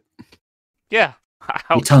disguise it. Yeah,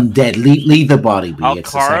 It's undead. Leave the body be. I'll It's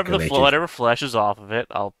carve the sacrilege. whatever flesh is off of it.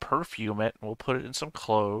 I'll perfume it. And we'll put it in some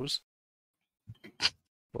clothes.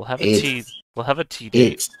 We'll have a tea. We'll have a tea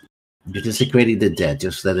date. You're desecrating the dead.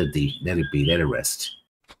 Just let it be. Let it rest.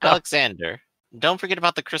 Alexander, don't forget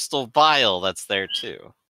about the crystal vial that's there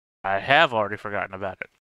too. I have already forgotten about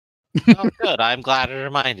it. Oh, good. I'm glad I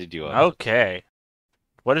reminded you of it. Okay.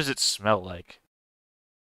 What does it smell like?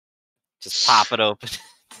 Just pop it open.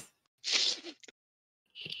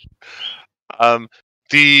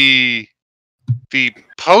 The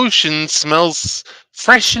potion smells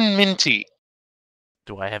fresh and minty.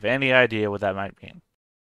 Do I have any idea what that might mean?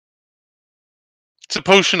 It's a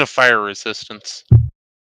potion of fire resistance.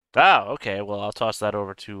 Oh, okay. Well, I'll toss that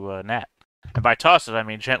over to Nat. And by toss it, I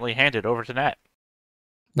mean gently hand it over to Nat.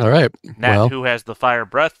 All right. Nat, Well, who has the fire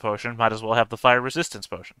breath potion, might as well have the fire resistance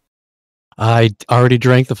potion. I already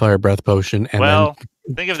drank the fire breath potion, and Well,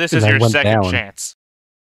 think of this and as I your went second down. chance.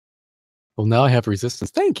 well, now I have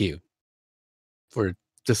resistance. Thank you for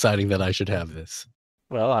deciding that I should have this.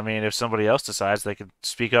 Well, I mean, if somebody else decides, they could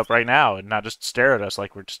speak up right now and not just stare at us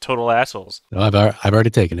like we're just total assholes. No, I've already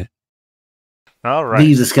taken it. All right.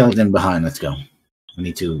 Leave the skeleton behind. Let's go. We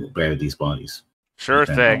need to bury these bodies. Sure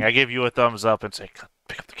Okay. thing. I give you a thumbs up and say,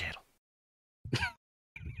 pick up the candle.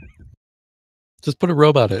 Just put a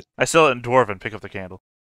robe on it. I sell it in Dwarven, pick up the candle.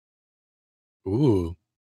 Ooh.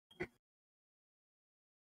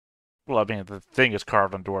 Well, I mean, the thing is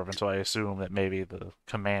carved on Dwarven, so I assume that maybe the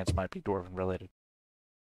commands might be Dwarven related.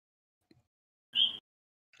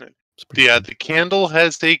 It's pretty Yeah, good. the candle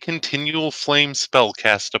has a continual flame spell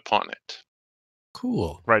cast upon it.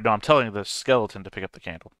 Cool. Right, no, I'm telling the skeleton to pick up the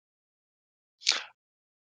candle.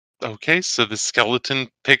 Okay, so the skeleton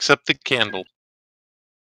picks up the candle.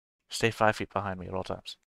 Stay 5 feet behind me at all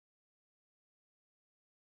times.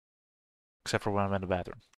 Except for when I'm in the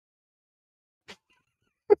bathroom.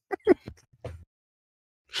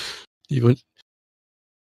 You went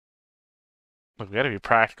Look, we gotta be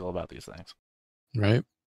practical about these things. right.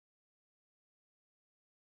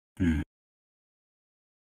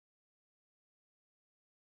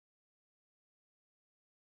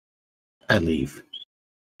 I leave.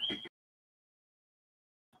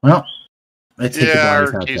 Well, let's take the Yeah,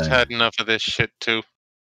 bodies Arky's outside. had enough of this shit too.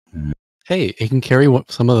 Hey, it can carry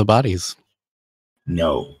some of the bodies.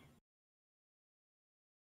 No.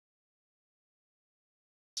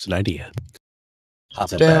 It's an idea. Hop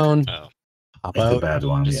It's a bad- down. Oh. Hop It's a out. bad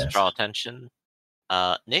one, Just yes. to draw attention.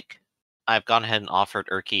 Nick, I've gone ahead and offered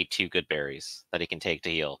Urki 2 good berries that he can take to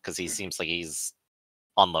heal, because he seems like he's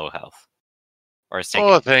on low health. Or is taking.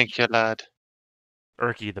 Oh, thank you, lad.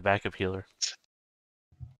 Urki, the backup healer.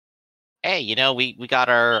 Hey, we got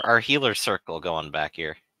our healer circle going back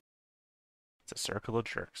here. It's a circle of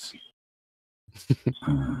jerks.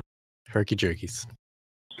 Herky jerkies.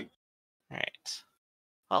 Alright.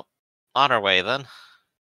 Well, on our way then.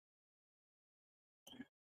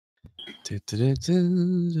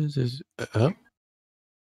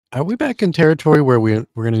 Are we back in territory where we're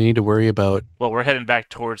going to need to worry about? Well, we're heading back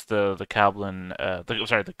towards the Goblin,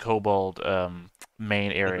 the Kobold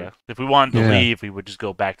main area. If we wanted to Yeah. leave, we would just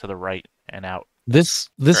go back to the right and out. This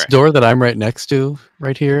Correct. door that I'm right next to,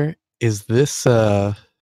 right here, is this? Was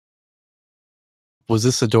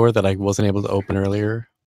this a door that I wasn't able to open earlier?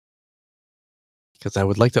 Because I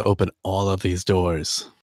would like to open all of these doors.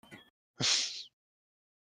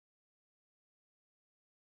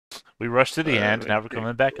 We rushed to the end. Now we're okay.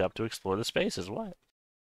 coming back up to explore the spaces. What?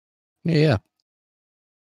 Yeah.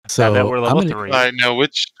 So Now that we're level I'm gonna, 3. I know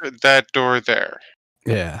which that door there.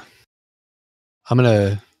 yeah, I'm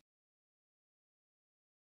gonna.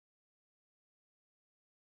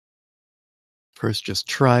 First, just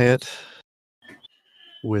try it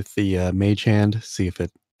with the mage hand, see if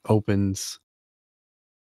it opens.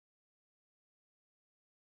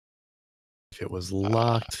 If it was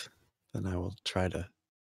locked, then I will try to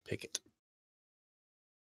pick it.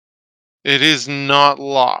 It is not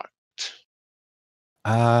locked.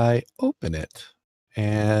 I open it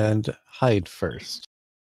and hide first.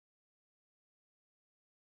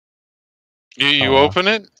 You open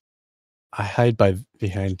it? I hide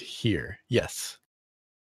behind here. Yes.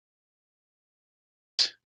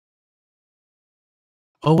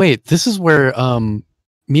 Oh wait, this is where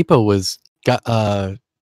Meepo was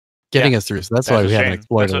getting us through. So that's why That's we a haven't shame.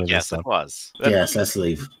 explored That's any what- of this Yes, stuff. it was. Yes, let's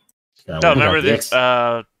leave. No, we got remember the this.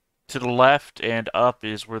 To the left and up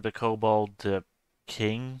is where the Kobold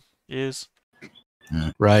King is,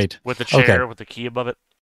 Right. with the chair Okay. with the key above it.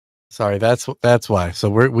 Sorry, that's why. So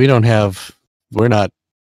we're not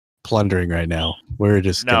plundering right now. We're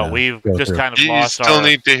just No, gonna we've go just through. kind of You lost still our.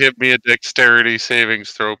 need to hit me a dexterity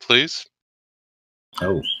savings throw, please.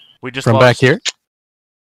 Oh, We just From lost, back here?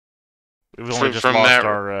 We've only just From lost that-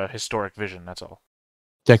 our historic vision. That's all.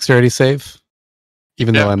 Dexterity save?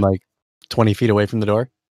 Even though Yep. I'm like 20 feet away from the door?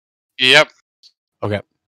 Yep. Okay.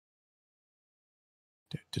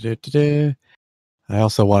 Du-du-du-du-du. I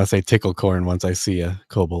also want to say tickle corn once I see a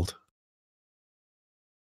kobold.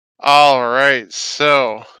 All right.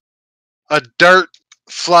 So a dart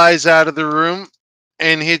flies out of the room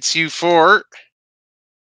and hits you for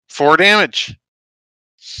 4 damage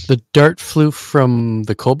The dart flew from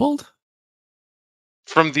the kobold?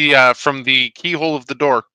 from the keyhole of the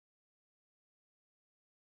door.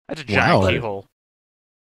 That's a giant Wow. keyhole.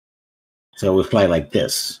 so we fly like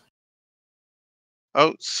this.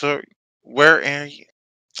 Oh, so where are you?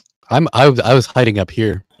 I was hiding up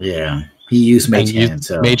here. Yeah, he used And mage you- hand.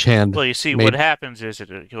 So Mage hand. Well, you see, made- what happens is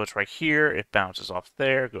it goes right here, it bounces off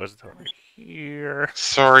there, goes to right here.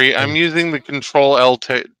 Sorry, I'm Oh. using the Control L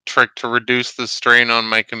trick to reduce the strain on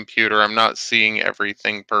my computer. I'm not seeing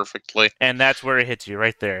everything perfectly. And that's where it hits you,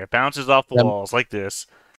 right there. It bounces off the That- walls like this.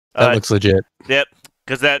 That looks legit. Yep,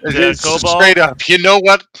 because that It's kobold, straight up. You know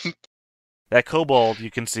what? that kobold you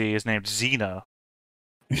can see is named Xena.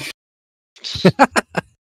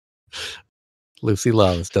 Lucy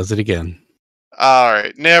Loves does it again. All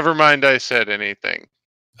right, never mind. I said anything.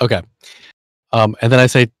 Okay. And then I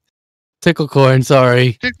say, tickle corn,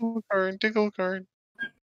 sorry. Tickle corn, tickle corn.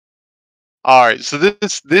 All right, so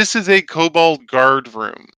this is a kobold guard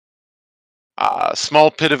room. Small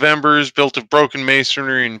pit of embers built of broken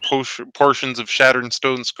masonry and portions of shattered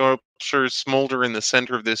stone sculptures smolder in the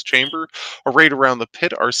center of this chamber. Arrayed around the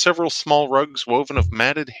pit are several small rugs woven of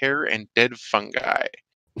matted hair and dead fungi.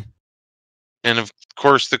 And of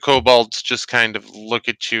course, the kobolds just kind of look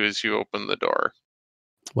at you as you open the door.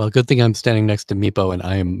 Well, good thing I'm standing next to Meepo and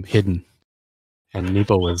I am hidden. And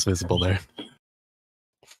Meepo was visible there.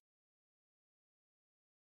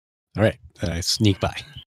 All right. Then I sneak by.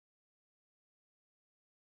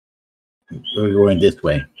 we're going this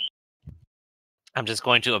way. I'm just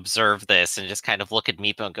going to observe this and just kind of look at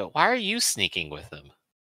Meepo and go, "Why are you sneaking with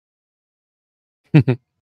him?"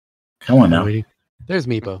 Come on now, Waiting. There's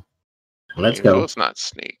Meepo. let's You know go. it's not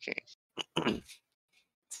sneaking.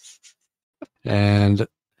 And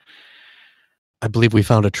I believe we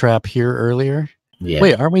found a trap here earlier. Yeah.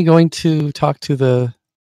 Wait, aren't we going to talk to the...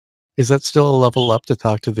 Is that still a level up to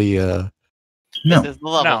talk to the... No. This is the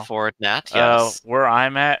level No. for it, Nat. Yes. Where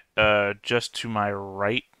I'm at, just to my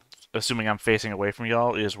right, assuming I'm facing away from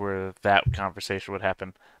y'all, is where that conversation would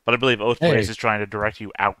happen. But I believe Oathblaze is trying to direct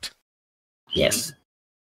you out. Yes.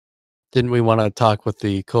 Didn't we want to talk with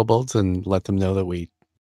the kobolds and let them know that we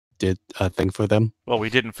did a thing for them? Well, we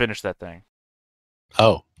didn't finish that thing.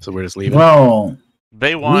 Oh, so we're just leaving? Well,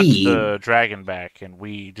 They want We- the dragon back, and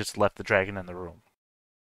we just left the dragon in the room.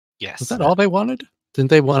 Yes. Was that all they wanted? Didn't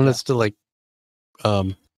they want Yeah. us to, like,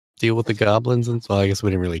 deal with the goblins? And well, I guess we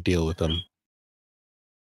didn't really deal with them.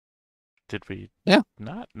 Did we? Yeah.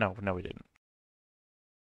 Not? No, we didn't.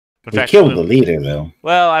 In we fact, killed the leader, though.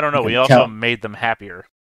 well, I don't know. You We can also tell. made them happier.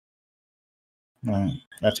 Well,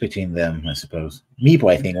 that's between them, I suppose.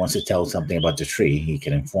 Meepo, I think, wants to tell something about the tree. He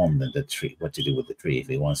can inform the tree what to do with the tree if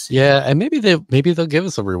he wants to. Yeah, and maybe they'll give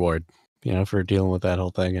us a reward, for dealing with that whole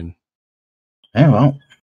thing. And Yeah, well,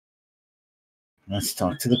 let's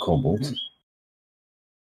talk to the kobolds.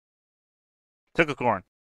 Tickle corn.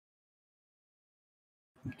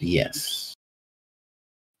 Yes.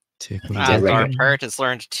 tickle Ah, Our right. parrot has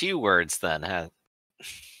learned 2 words then, huh?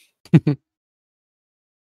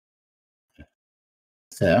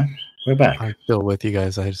 So, we're back. I'm still with you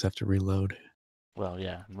guys. I just have to reload. Well,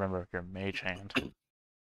 yeah. Remember your mage hand.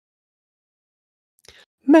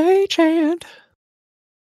 Mage hand.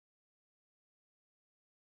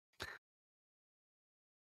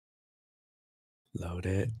 Load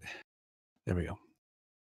it. There we go.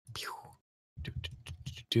 Pew. Do, do,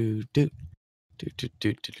 do, do, do, do,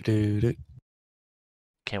 do, do, do, do.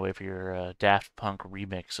 Can't wait for your Daft Punk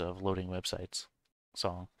remix of Loading Websites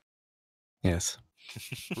song. Yes.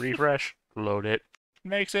 Refresh, load it,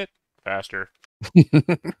 makes it faster.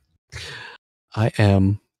 I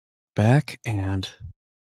am back and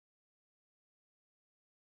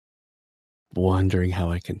wondering how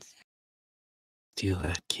I can steal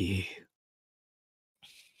that key.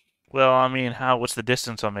 Well, I mean, what's the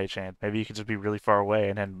distance on Mage Hand? Maybe you could just be really far away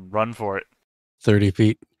and then run for it. 30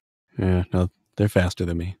 feet. Yeah, no, they're faster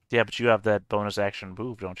than me. Yeah, but you have that bonus action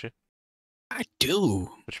move, don't you? I do.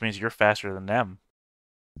 Which means you're faster than them.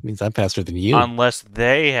 Means I'm faster than you. Unless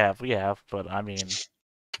they have, we have, but I mean,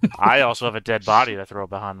 I also have a dead body to throw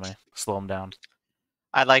behind me. Slow them down.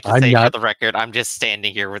 I'd like to I'm say not- for the record, I'm just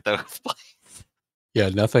standing here with those plays. Yeah,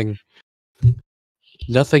 nothing.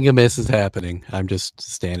 Nothing amiss is happening. I'm just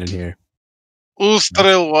standing here.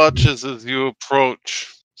 Ustrel watches as you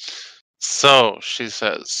approach. So, she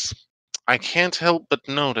says, I can't help but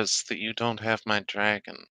notice that you don't have my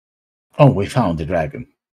dragon. Oh, we found the dragon.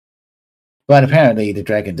 But apparently the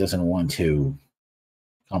dragon doesn't want to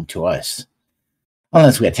come to us.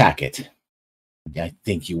 Unless we attack it. I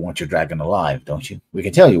think you want your dragon alive, don't you? We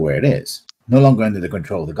can tell you where it is. No longer under the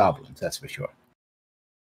control of the goblins, that's for sure.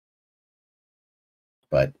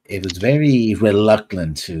 But it was very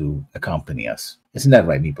reluctant to accompany us. Isn't that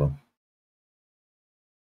right, Meepo?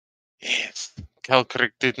 Yes,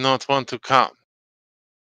 Kalkrik did not want to come.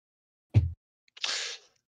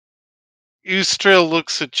 Ustrel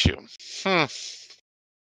looks at you.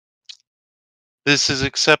 This is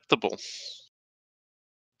acceptable.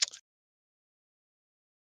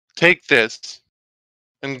 Take this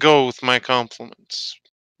and go with my compliments.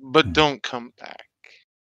 But don't come back.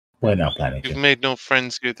 We're not planning You've to. made no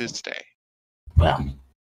friends here this day. Well,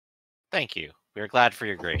 Thank you. We are glad for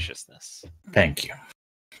your graciousness. thank you.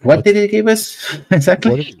 What did it give us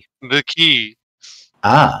exactly? What if- The key.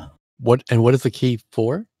 Ah, What is the key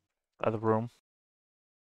for? The room.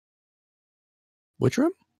 Which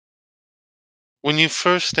room? When you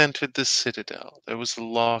first entered the Citadel, there was a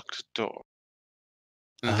locked door.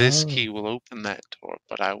 And this Oh. key will open that door,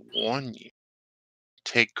 but I warn you,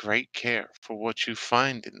 take great care for what you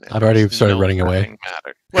find in there. I've already There's started no running away. laughing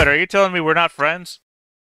matter. Wait, are you telling me we're not friends?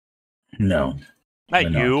 no. Not We're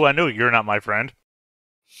you. I know you're not my friend.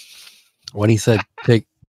 When he said take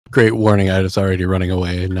great warning, I was already running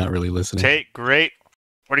away and not really listening. Take great.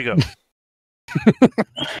 Where'd he go?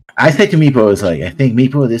 I said to Meepo, I think,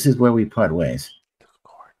 Meepo, this is where we part ways.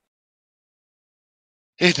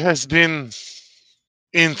 It has been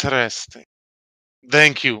interesting.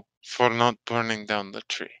 Thank you for not burning down the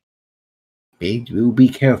tree. We'll be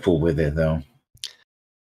careful with it, though.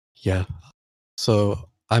 Yeah. So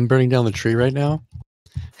I'm burning down the tree right now.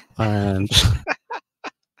 And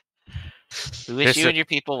We wish Piss you it- and your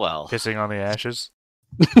people well. Pissing on the ashes.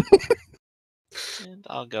 And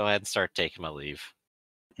I'll go ahead and start taking my leave.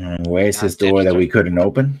 And where's Not this door that we couldn't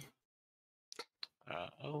open?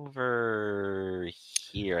 Over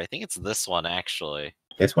here. I think it's this one, actually.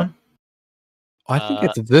 This one? I think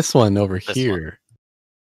it's this one over this one. here.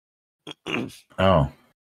 Oh,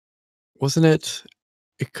 Wasn't it?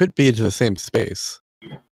 It could be into the same space.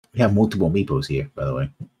 we have multiple Meepos here, by the way.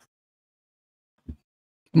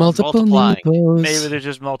 Multiple Multiplying. meepos. Maybe there's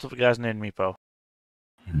just multiple guys named Meepo.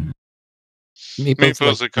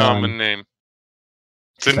 Meepo's like a common John. name.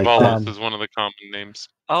 It's like Sinvalos that. is one of the common names.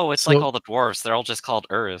 Oh, it's like So- all the dwarves. They're all just called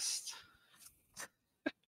Earths.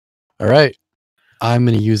 All right. I'm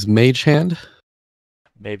going to use Mage Hand.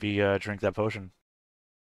 Maybe drink that potion.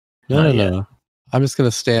 No, Not no, yet. no. I'm just going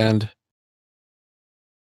to stand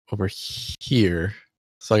over here.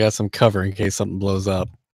 So I got some cover in case something blows up.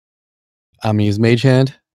 I'm going to use Mage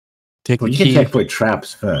Hand. Take Well, the you can key. check for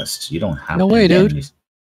traps first. You don't have No to. way, Again, dude. you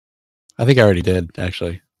I think I already did,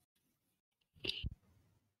 actually.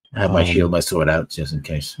 I have my Um, shield, my sword out, just in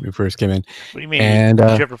case. When we first came in. What do you mean? And,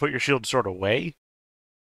 Did you ever put your shield sword away?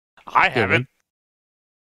 I haven't.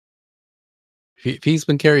 He's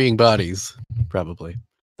been carrying bodies, probably.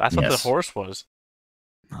 That's what the Yes. horse was.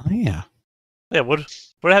 Oh, yeah. Yeah, what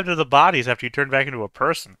happened to the bodies after you turned back into a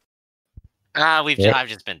person? I've Yeah.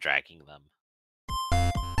 just been dragging them.